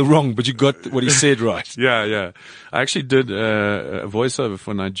actually. Well, the wrong, but you got what he said right. Yeah. I actually did a voiceover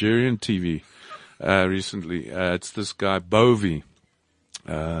for Nigerian TV recently. It's this guy, Bovi.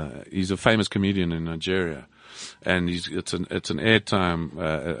 He's a famous comedian in Nigeria. And it's an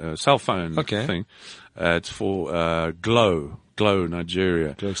airtime cell phone thing. It's for Glow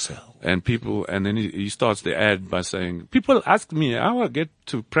Nigeria. Glow Cell. And then he starts the ad by saying, people ask me how I get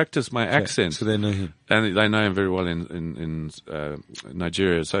to practice my accent. So they know him. And they know him very well in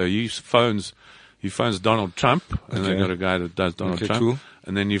Nigeria. So he phones Donald Trump, and they got a guy that does Donald Trump. Cool.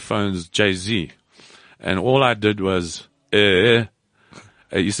 And then he phones Jay-Z. And all I did was, he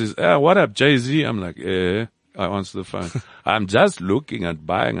says, what up, Jay-Z? I'm like, I answer the phone. I'm just looking at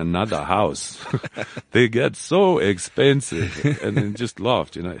buying another house. They get so expensive. And then just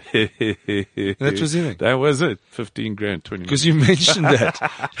laughed, you know. That was it. That was it. 15 grand, 20 Because you mentioned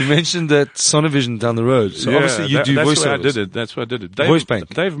that. You mentioned that Sonovision down the road. So obviously you do voiceovers. That's why I did it. Voice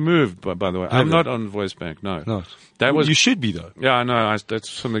Bank. They've moved, by the way. I'm not on Voice Bank, no. No. That was. You should be though. Yeah, I know. That's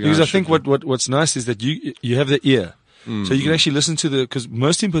something Because I think what's nice is that you have the ear. So you can actually listen to because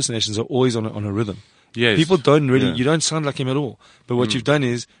most impersonations are always on a rhythm. Yes. People don't really, you don't sound like him at all. But what you've done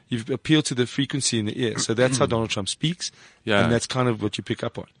is you've appealed to the frequency in the ear. So that's how Donald Trump speaks. Yeah. And that's kind of what you pick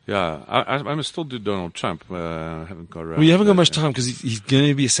up on. Yeah. I must still do Donald Trump. I haven't got around. Well, you haven't got much time because he's going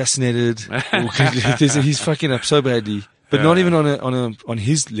to be assassinated. He's fucking up so badly. But not even on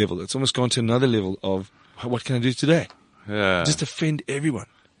his level. It's almost gone to another level of what can I do today? Yeah. Just offend everyone.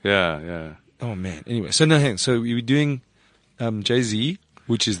 Yeah. Oh man. Anyway, so so we were doing Jay-Z,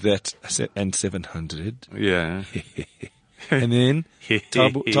 which is that, and 700. Yeah. And then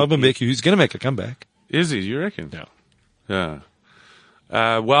Thabo Mbeki, who's going to make a comeback. Is he? You reckon? Yeah.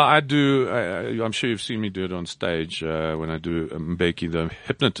 Well, I do. I'm sure you've seen me do it on stage when I do Mbeki, the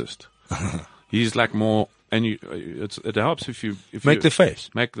hypnotist. He's like more, and it helps if you Make the face.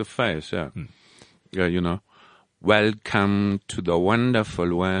 Make the face. Yeah. Yeah. You know. Welcome to the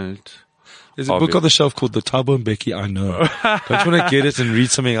wonderful world. There's a book on the shelf called The Thabo Mbeki I Know. Don't you want to get it and read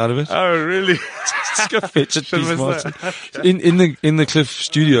something out of it? Oh, really? Just go fetch it, please, Martin. In the Cliff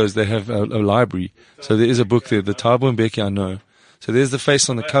Studios, they have a library. So there is a book there, The Thabo Mbeki I Know. So there's the face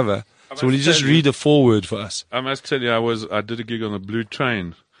on the cover. So will you just read a foreword for us? I must tell you, I did a gig on the Blue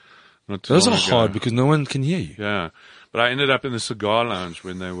Train. Those are hard because no one can hear you. Yeah. But I ended up in the cigar lounge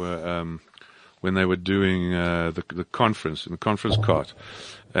when they were doing the conference in the conference cart.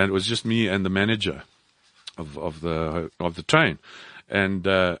 And it was just me and the manager of the train. And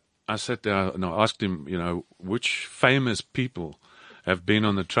I sat down and I asked him, you know, which famous people have been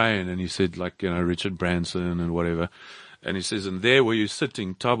on the train? And he said, like, you know, Richard Branson and whatever. And he says, and there where you're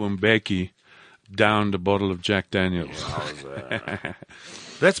sitting, Thabo Mbeki downed a bottle of Jack Daniels.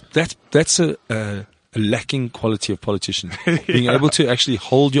 That's a lacking quality of politicians. Being able to actually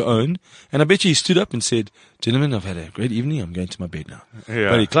hold your own. And I bet you he stood up and said, gentlemen, I've had a great evening. I'm going to my bed now. Yeah.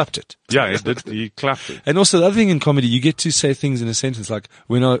 But he clapped it. Yeah, he did. He clapped it. And also the other thing in comedy, you get to say things in a sentence like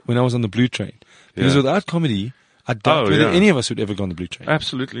when I was on the Blue Train. Because without comedy, I doubt whether any of us would ever go on the Blue Train.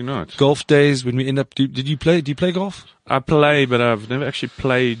 Absolutely not. Golf days when we end up, do you play golf? I play, but I've never actually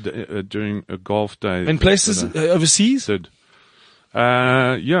played during a golf day. In places overseas? Did.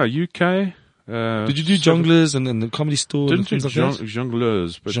 Yeah, UK. Did you do jongleurs and the comedy store? Didn't do like that?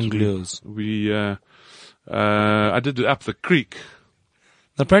 jongleurs, but jongleurs. I did it up the creek.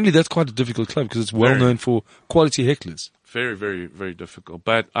 Apparently that's quite a difficult club because it's well known for quality hecklers. Very, very, very difficult.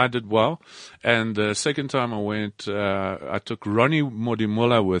 But I did well. And the second time I went, I took Ronnie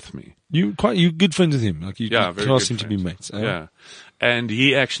Modimola with me. You good friends with him? Like you class him to be mates. Yeah. And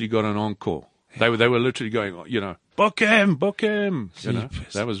he actually got an encore. They were literally going, you know, book him. You know,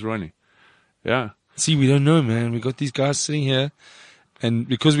 that was Ronnie. Yeah. See, we don't know, man. We got these guys sitting here, and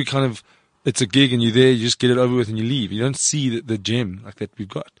because it's a gig and you're there, you just get it over with and you leave. You don't see the gem like that we've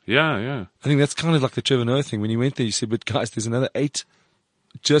got. Yeah. I think that's kind of like the Trevor Noah thing. When he went there, you said, but guys, there's another 8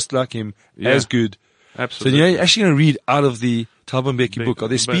 just like him, as good. Absolutely. So you're actually going to read out of the Thabo Mbeki book. Are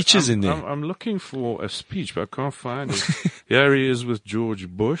there speeches in there? I'm looking for a speech, but I can't find it. Here he is with George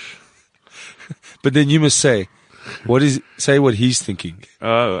Bush. But then you must say what he's thinking.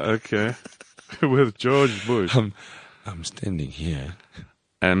 Oh, okay. With George Bush. I'm standing here.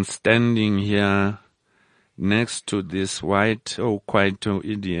 I'm standing here next to this white, quite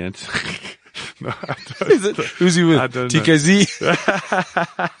idiot. No, I don't. Is it? Who's he with? I don't know.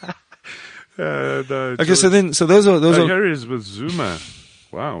 TKZ? No, Okay, so those are, here he is with Zuma.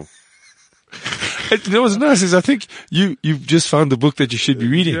 Wow. you know what's nice is I think you've just found the book that you should be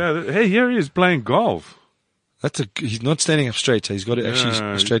reading. Yeah, hey, here he is playing golf. He's not standing up straight, so he's got to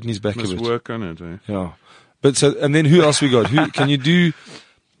actually straighten his back a Must bit. work on it, eh? Yeah. But and then who else we got? Who can you do?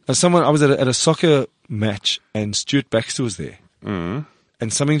 I was at a soccer match and Stuart Baxter was there. Mm.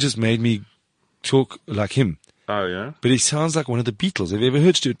 And something just made me talk like him. Oh, yeah? But he sounds like one of the Beatles. Have you ever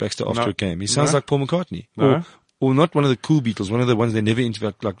heard Stuart Baxter after a game? He sounds No. like Paul McCartney. No. Or not one of the cool Beatles, one of the ones they never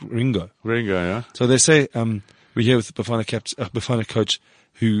interviewed, like Ringo. Ringo, yeah? So they say, we're here with the Bafana coach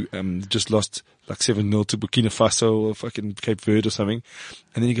who just lost like 7-0 to Burkina Faso or fucking Cape Verde or something.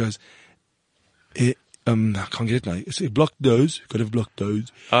 And then he goes, I can't get it now. He said, block those, gotta block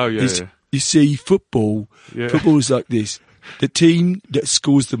those. Oh, yeah, It's- yeah. You see, football Yeah. is like this. The team that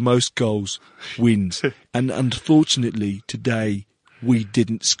scores the most goals wins. And unfortunately, today, we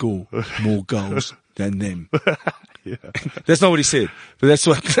didn't score more goals than them. That's not what he said, but that's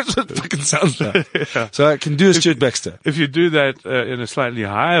what it fucking sounds like. So I can do a Stuart Baxter. If you do that in a slightly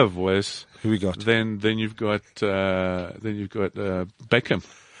higher voice, Who we got? then you've got Beckham.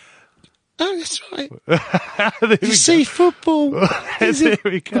 Oh, that's right. There we You see, football is it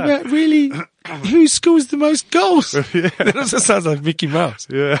There we go. about really who scores the most goals. That also sounds like Mickey Mouse.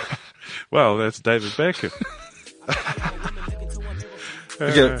 Yeah. Well, that's David Beckham.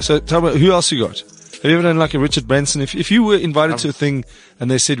 Okay, so tell me, who else you got? Have you ever done like a Richard Branson? If you were invited to a thing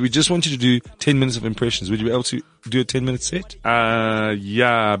and they said, we just want you to do 10 minutes of impressions, would you be able to do a 10-minute set?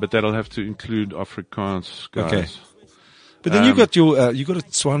 Yeah, but that'll have to include Afrikaans guys. Okay. But then you got a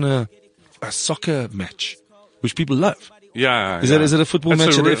Tswana soccer match, which people love. Yeah. Is it a football That's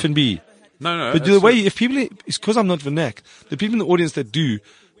match a at real- F&B? No. But the way, if people, it's because I'm not Vernac, the people in the audience that do,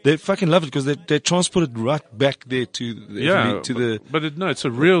 they fucking love it because they transport it right back there to the Yeah, to the. but it's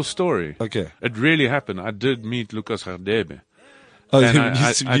a real story. Okay. It really happened. I did meet Lucas Radebe. Oh,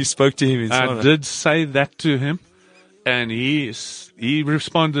 And you spoke to him in I Tswana. did say that to him, and he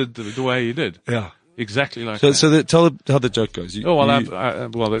responded the way he did. Yeah. Exactly like So, that. tell how the joke goes. Oh well,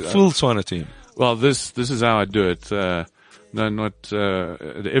 Full Tswana team. well, this is how I do it. No, not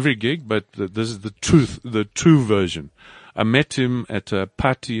at every gig, but this is the true version. I met him at a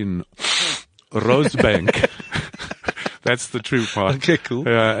party in Rosebank. That's the true part. Okay, cool.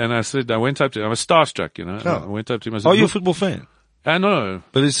 And I went up to him. I was starstruck, you know. Oh. I went up to him. I said, Are you a "Look," football fan? no.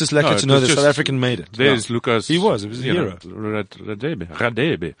 But it's just lucky No, to it know was that just- South African made it. There's Yeah. Lucas. He was a you hero. know,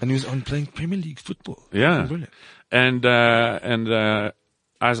 Radebe. And he was on playing Premier League football. Yeah. Brilliant. And I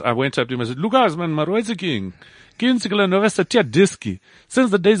went up to him and said, Lucas, man, Maroiza King. Since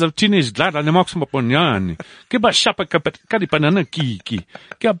the days of teenage lad, I nemox maponyani. Kiba shapa kadi panana kiki.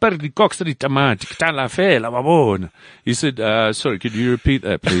 Kia perdi coxri tamati. Tala fela babona. He said, sorry, could you repeat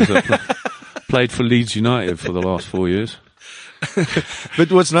that, please? I played for Leeds United for the last 4 years.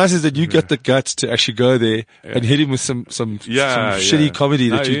 But what's nice is that you got the guts to actually go there and hit him with some shitty comedy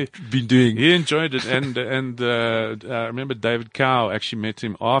that you've been doing. He enjoyed it, and I remember David Cow actually met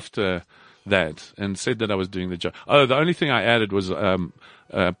him after that and said that I was doing the job. Oh, the only thing I added was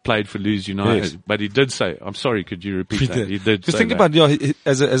played for Leeds United, Yes. but he did say, "I'm sorry, could you repeat that?" He did. Just say think that. about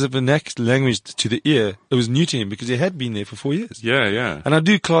as a vernacular language to the ear, it was new to him because he had been there for 4 years. Yeah. And I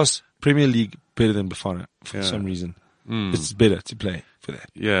do class Premier League better than Bafana for Yeah. some reason. It's better to play for that.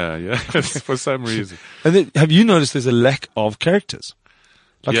 Yeah. For some reason. And then, have you noticed there's a lack of characters?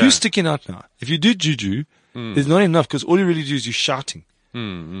 Like Yeah. who's sticking out now? If you do Juju, there's not enough because all you really do is you're shouting.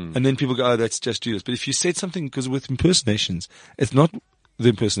 And then people go, oh, that's just Judas. But if you said something, because with impersonations, it's not the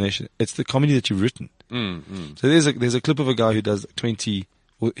impersonation, it's the comedy that you've written. So there's a clip of a guy who does 70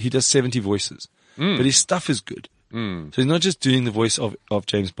 voices, but his stuff is good. So he's not just doing the voice of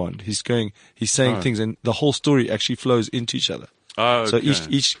James Bond. He's saying things, and the whole story actually flows into each other. Oh, So okay.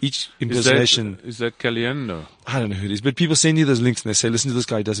 each impersonation, Is that Caliendo? I don't know who it is, but people send you those links and they say, listen to this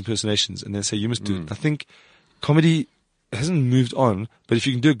guy who does impersonations, and they say, you must do it. I think comedy hasn't moved on, but if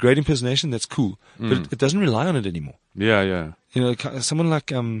you can do a great impersonation, that's cool. But it doesn't rely on it anymore. Yeah. You know, someone like,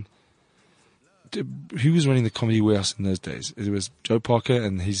 who was running the comedy warehouse in those days? It was Joe Parker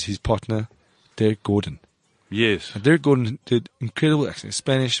and his partner, Derek Gordon. Yes. And Derek Gordon did incredible accent,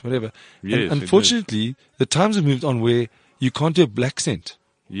 Spanish, whatever. Yes, And he unfortunately, the times have moved on where you can't do a black accent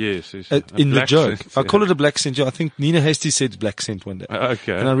Yes. in the joke. I call it a black accent. I think Nina Hasty said black accent one day.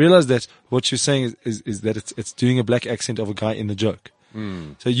 Okay. And I realized that what you're saying is that it's doing a black accent of a guy in the joke.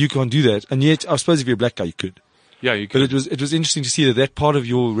 So you can't do that. And yet, I suppose if you're a black guy, you could. Yeah, you But can. it was interesting to see that part of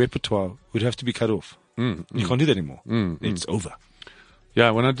your repertoire would have to be cut off. You can't do that anymore. It's over.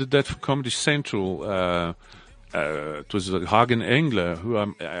 Yeah, when I did that for Comedy Central, it was Hagen Engler, who I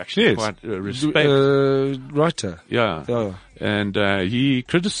actually quite respect. Writer. Yeah. Oh. And he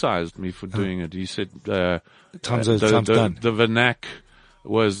criticized me for doing it. He said Time's the done. the vernac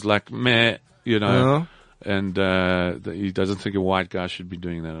was like meh, and he doesn't think a white guy should be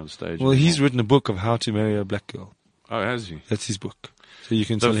doing that on stage. Well, anymore. he's written a book of how to marry a black girl. Oh, has he? That's his book. So you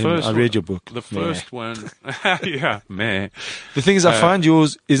can tell him, I read your book. The first one, yeah, meh. The thing is, I find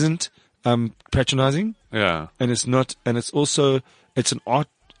yours isn't patronizing, Yeah. and it's not, and it's also, it's an art.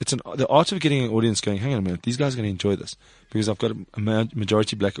 The art of getting an audience going, hang on a minute, these guys are going to enjoy this because I've got a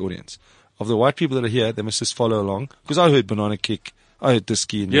majority black audience. Of the white people that are here, they must just follow along. Because I heard Banana Kick, I heard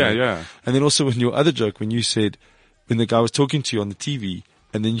Disky. And Yeah. And then also when your other joke, when you said, when the guy was talking to you on the TV,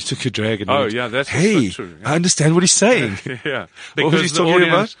 and then you took a drag and went, that's hey, also true. Yeah. I understand what he's saying. Yeah. What was he talking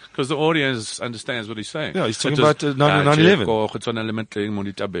about? Because the audience understands what he's saying. Yeah, he's talking about 9/11.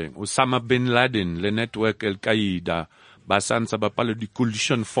 Osama bin Laden, le network Al-Qaeda, basansa ba palo di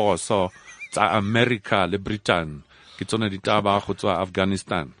coalition force, tsa America, le Britain, ke tsone di taba go tswa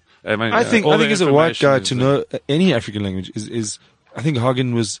Afghanistan. I think as a white guy to know any African language is I think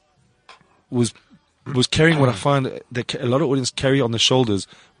Hagen was carrying what I find that a lot of audience carry on the shoulders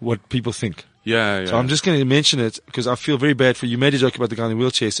what people think. Yeah. So I'm just going to mention it because I feel very bad for you. Made a joke about the guy in the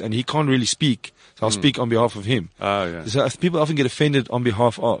wheelchair and he can't really speak. So I'll speak on behalf of him. Oh, yeah. So people often get offended on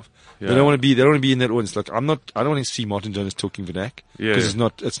behalf of. Yeah. They don't want to be in that audience. Like I don't want to see Martin Jones talking vernac because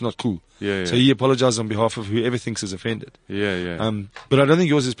it's not cool. Yeah. So he apologizes on behalf of whoever thinks is offended. Yeah. But I don't think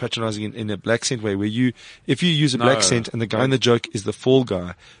yours is patronizing in a black scent way where if you use a black scent and the guy in the joke is the fall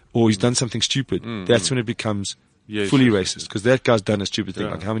guy or he's done something stupid, that's when it becomes fully racist because that guy's done a stupid thing,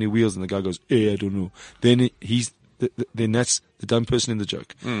 like how many wheels, and the guy goes, I don't know. Then then that's the dumb person in the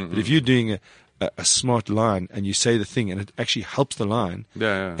joke. But if you're doing a smart line and you say the thing and it actually helps the line,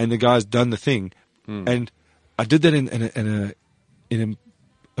 and the guy's done the thing, and I did that in a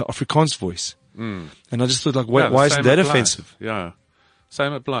Afrikaans voice, and I just thought like, why isn't that offensive? Yeah,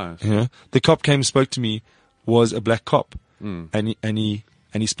 same applies. The cop came and spoke to me, was a black cop, and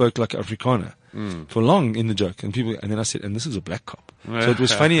he spoke like an Afrikaner for long in the joke, and then I said, and this is a black cop, so it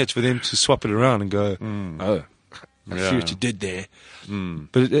was funny for them to swap it around and go, oh. I see what you did there.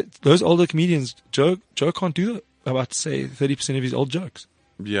 But those older comedians, Joe can't do that. About, say, 30% of his old jokes.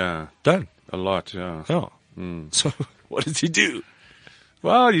 Yeah. Done. A lot, yeah. So, what does he do?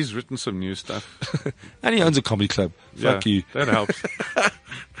 Well, he's written some new stuff. And he owns a comedy club. Fuck you. That helps.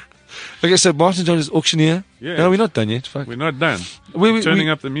 Okay, so Martin Jones is auctioneer. Yeah. No, we're not done yet. Fuck. We're not done. We're turning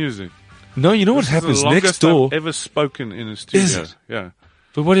up the music. No, you know what happens next door? I've ever spoken in a studio. Is it? Yeah.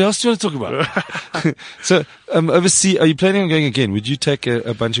 But what else do you want to talk about? So, overseas, are you planning on going again? Would you take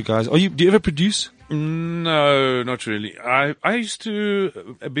a bunch of guys? Do you ever produce? No, not really. I used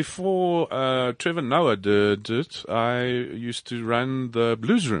to, before Trevor Noah did it, I used to run the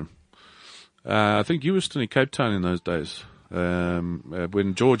Blues Room. I think you were still in Cape Town in those days.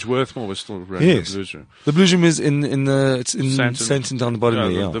 When George Worthmore was still running the Blues Room. The Blues Room is in Sandton down the bottom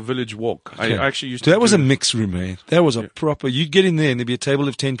there, yeah. The Village Walk. Okay. I actually used so that was a mixed room, eh? That was a proper, you get in there and there'd be a table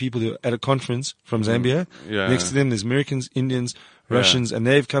of 10 people who are at a conference from Zambia. Yeah. Next to them there's Americans, Indians, Russians, and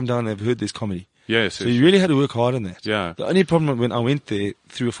they've come down and they've heard this comedy. Yes. So you really had to work hard on that. Yeah. The only problem when I went there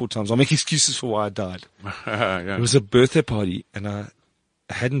 3 or 4 times, I'll make excuses for why I died. Yeah. It was a birthday party and I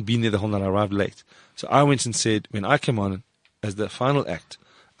hadn't been there the whole night. I arrived late. So I went and said, when I came on as the final act,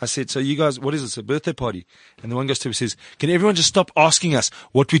 I said, so you guys, what is this, a birthday party? And the one goes to me and says, can everyone just stop asking us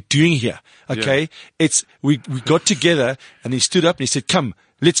what we're doing here? Okay? Yeah. We got together and he stood up and he said, come,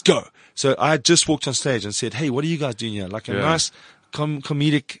 let's go. So I just walked on stage and said, hey, what are you guys doing here? Like a nice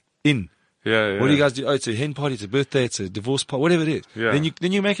comedic in. Yeah. What do you guys do? Oh, it's a hen party, it's a birthday, it's a divorce party, whatever it is. Yeah.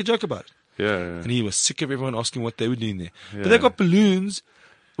 Then you make a joke about it. Yeah. And he was sick of everyone asking what they were doing there. Yeah. But they got balloons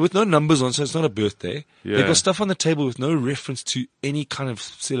with no numbers on, so it's not a birthday. Yeah. They got stuff on the table with no reference to any kind of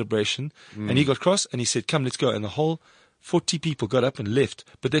celebration. And he got cross and he said, come, let's go. And the whole 40 people got up and left.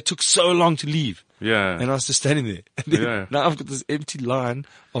 But they took so long to leave. Yeah. And I was just standing there. And then now I've got this empty line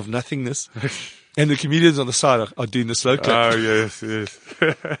of nothingness. And the comedians on the side are doing the slow clap. Oh, yes.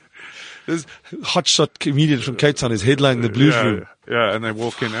 This hotshot comedian from Cape Town is headlining the Blues Room. Yeah, and they're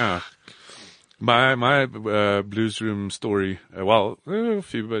walking out. My Blues Room story, a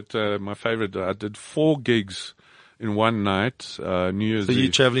few, but my favorite, I did 4 gigs in one night, New Year's Eve. So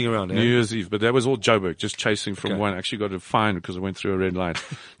you're traveling around, New Year's Eve, but that was all Joburg, just chasing from one. Actually got a fine because I went through a red light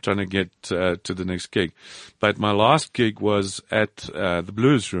trying to get to the next gig. But my last gig was at the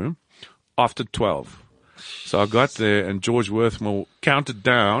Blues Room after 12. So I got there, and George Worthmore counted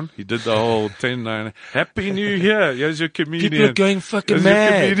down. He did the whole 10, 9. Happy New Year. Here's your comedian. People are going fucking Here's your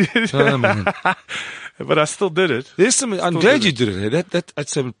mad. comedian. Oh, man. But I still did it. There's some. I'm glad you did it.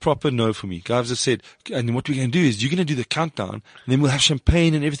 That's a proper no for me. Guys have said, and what we're going to do is you're going to do the countdown, and then we'll have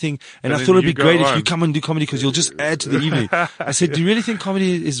champagne and everything. And I then thought it'd you be go great if on. you come and do comedy because you'll just add to the evening. I said, do you really think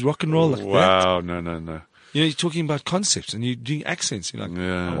comedy is rock and roll like that? Wow. No. You know, you're talking about concepts and you're doing accents. You're like,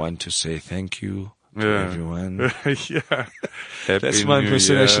 Yeah. I want to say thank you to Yeah. everyone. Yeah. That's my Happy New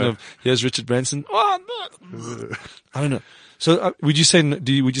impersonation Year. of here's Richard Branson. Oh no, I don't know. So would you say would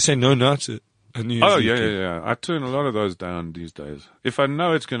you say no now to a New Year's Oh, Eve yeah, gig? yeah. I turn a lot of those down these days. If I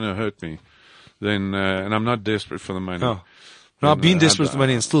know it's going to hurt me, then, and I'm not desperate for the money. No. No, I've been I- desperate for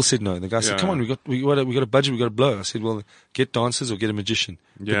money and still said no. The guy said, Yeah. "Come on, we got a budget, we got to blow." I said, "Well, get dancers or get a magician,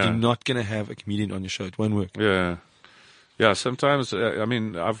 but Yeah. you're not going to have a comedian on your show. It won't work." Yeah. Yeah, sometimes, I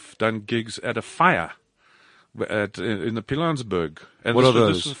mean, I've done gigs at a fire in the Pilansberg. And What this are was,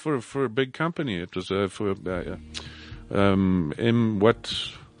 those? This was for a big company. It was for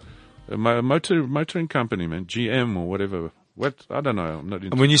motoring company, man, GM or whatever. What? I don't know. I'm not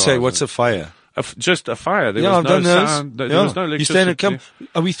into And when you say cars. what's a fire, just a fire. There yeah, was I've no done those. sound. There Yeah. was no You stand electricity.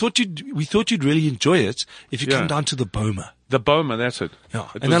 and come. We thought you'd really enjoy it if you Yeah. come down to the Boma. The Boma, that's it. Yeah.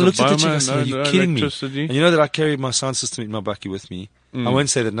 It And was I a looked at the chick Boma, and I said, no "Are you kidding me?" electricity. And you know that I carry my sound system in my bucky with me. I won't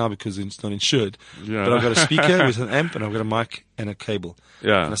say that now because it's not insured. Yeah. But I've got a speaker with an amp and I've got a mic and a cable.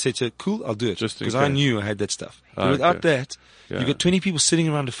 Yeah. And I said to her, "Cool, I'll do it." Just in Because I case. knew I had that stuff. But Okay. without that, Yeah. you've got 20 people sitting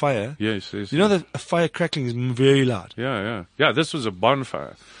around a fire. Yes. You know that a fire crackling is very loud. Yeah, this was a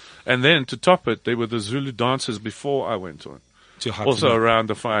bonfire. And then to top it, there were the Zulu dancers before I went on. To hype Also them up. around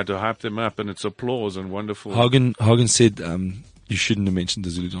the fire to hype them up, and it's applause and wonderful. Hagen said, you shouldn't have mentioned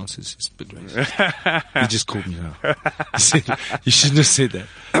the Zulu dancers. It's a bit racist. He just called me now. He said, you shouldn't have said that.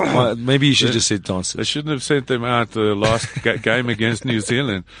 Well, maybe you should have just said They dancers. shouldn't have sent them out the last game against New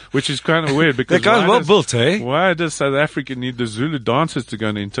Zealand, which is kind of weird because That guy's why well does- built, eh? Why does South Africa need the Zulu dancers to go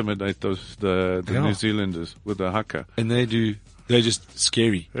and intimidate the Yeah. New Zealanders with the haka? And they're just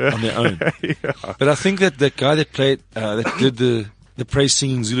scary on their own. But I think that guy that played, that did the praise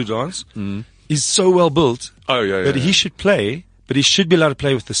singing Zulu dance is so well built Oh yeah, that he should play, but he should be allowed to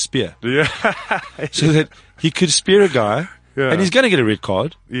play with the spear. yeah, So that he could spear a guy, Yeah. and he's going to get a red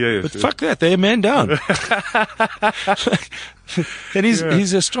card. Yes, But yes. fuck that, they're a man down. And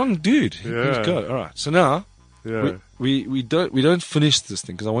he's a strong dude. Yeah. He's good. All right. So now yeah. we don't finish this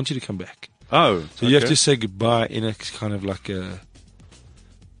thing because I want you to come back. Oh, So you have okay. to say goodbye in a kind of like a.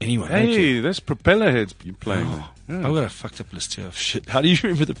 Anyway, don't you? Hey, that's propeller heads you're playing. Oh, Yeah. I've got a fucked up list here of shit. How do you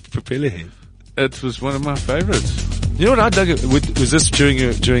remember the propeller head? It was one of my favorites. You know what I dug? Was this during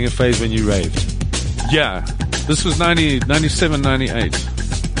a phase when you raved? Yeah, this was 97, 98.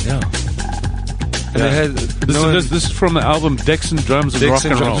 Yeah. And Yeah. they had This is from the album Decks and Drums and Rock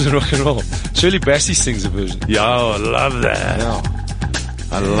and Roll. rock and roll. Shirley Bassey sings a version. Yeah, I love that. Yeah.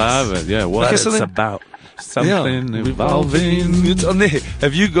 I love it. Yeah, what Okay, it's so then- about. Something evolving. It's on there.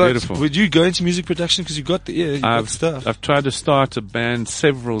 Have you got? Beautiful. Would you go into music production because you got the ear, you got stuff? I've tried to start a band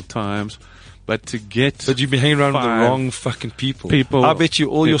several times, but to get But you've been hanging around with the five wrong fucking people. people- I bet you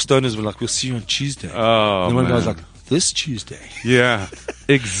all your stoners were like, "We'll see you on Tuesday." Oh, and one man. guy's like, "This Tuesday." yeah,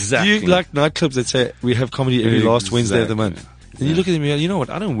 Do exactly. you like nightclubs that say we have comedy every last Wednesday of the month? Exactly. And you look at them and you know what?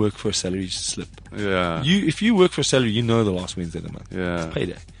 I don't work for a salary slip. Yeah, If you work for a salary, you know the last Wednesday of the month. yeah, It's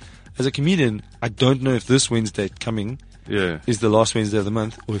payday. As a comedian, I don't know if this Wednesday coming yeah, is the last Wednesday of the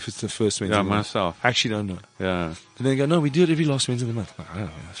month or if it's the first Wednesday yeah. of the month. Myself. I actually don't know. Yeah. And then they go, "No, we do it every last Wednesday of the month." I'm like, I don't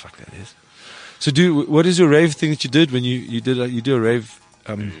know what the fuck that is. So what is your rave thing that you did when you do a rave?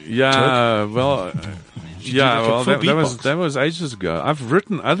 Yeah, well, yeah, like a well, full that beatbox? was ages ago. I've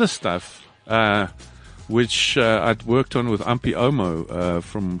written other stuff, which I'd worked on with Ampi Omo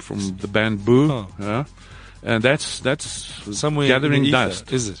from the band Boo, Oh. yeah, and that's Somewhere gathering in the ether,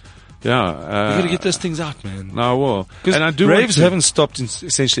 dust. is it? Yeah, You got to get those things out, man. No, well, Because and I do raves want to- haven't stopped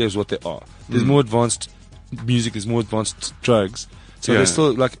essentially as what they are. There's more advanced music. There's more advanced drugs. So Yeah. there's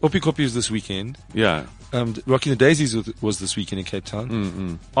still like Oppie Koppie was this weekend. Yeah, Rocking the Daisies was this weekend in Cape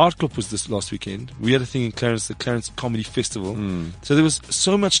Town. Art Club was this last weekend. We had a thing in Clarence, the Clarence Comedy Festival. So there was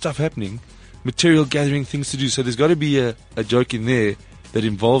so much stuff happening, material gathering, things to do. So there's got to be a joke in there that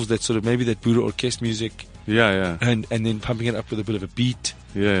involves that sort of maybe that Buddha orchestra music yeah, and then pumping it up with a bit of a beat.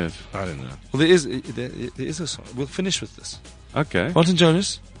 yes. I don't know. Well, there is a song. We'll finish with this. Okay. Martin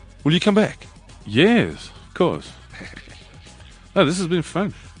Jonas, will you come back? Yes, of course. Oh, this has been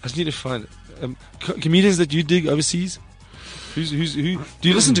fun. I just need to find comedians that you dig overseas. Who do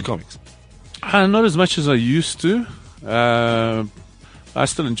you listen to comics? Not as much as I used to. I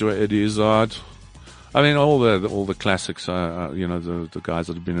still enjoy Eddie Izzard. I mean, all the classics. The guys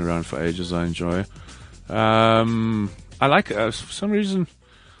that have been around for ages, I enjoy. I like for some reason.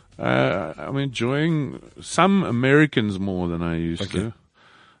 I'm enjoying some Americans more than I used to.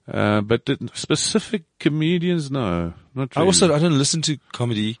 But specific comedians, no, not really. I don't listen to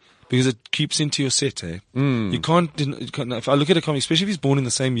comedy because it creeps into your set, eh? You can't, if I look at a comedy, especially if he's born in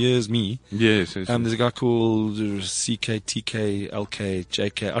the same year as me. Yes. There's a guy called CK, TK, LK,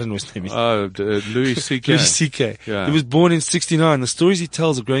 JK. I don't know what his name is. Louis CK. Louis CK. Yeah. He was born in 69. The stories he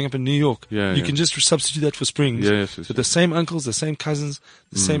tells of growing up in New York, Yeah, you can just substitute that for Springs. Yes. With the same uncles, the same cousins,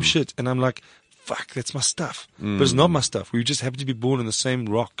 the same shit. And I'm like, fuck, that's my stuff. But it's not my stuff. We just happen to be born in the same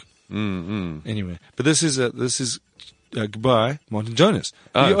rock. Anyway, but this is goodbye, Martin Jonas.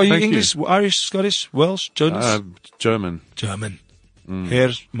 Are you English, Irish, Scottish, Welsh, Jonas? German.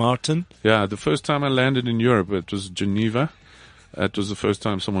 Herr Martin. Yeah, the first time I landed in Europe, it was Geneva. It was the first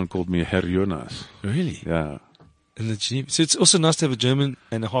time someone called me Herr Jonas. Really? Yeah. In the Geneva. So it's also nice to have a German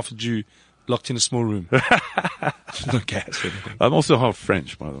and a half a Jew locked in a small room. No gas. I'm also half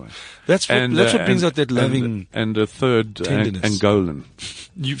French, by the way. That's what brings out that loving and a third tenderness. Angolan.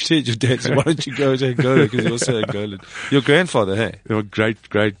 You've said your dad, so why don't you go to Angola? Because you're also Angolan. Your grandfather, hey? Your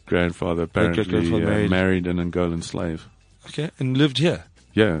great-great-grandfather apparently Great-grandfather married an Angolan slave. Okay, and lived here.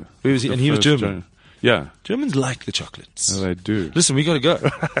 Yeah. Where was he? And he was German. Yeah. Germans like the chocolates. Oh, they do. Listen, we got to go.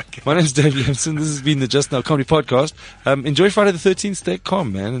 Okay. My name's Dave Williamson. This has been the Just Now Comedy Podcast. Enjoy Friday the 13th. Stay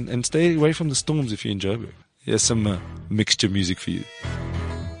calm, man, and stay away from the storms if you enjoy it. Here's some mixture music for you.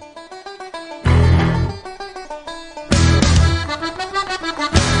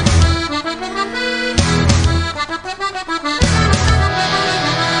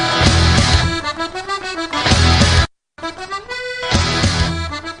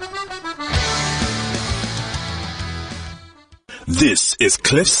 This is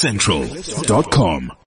CliffCentral.com.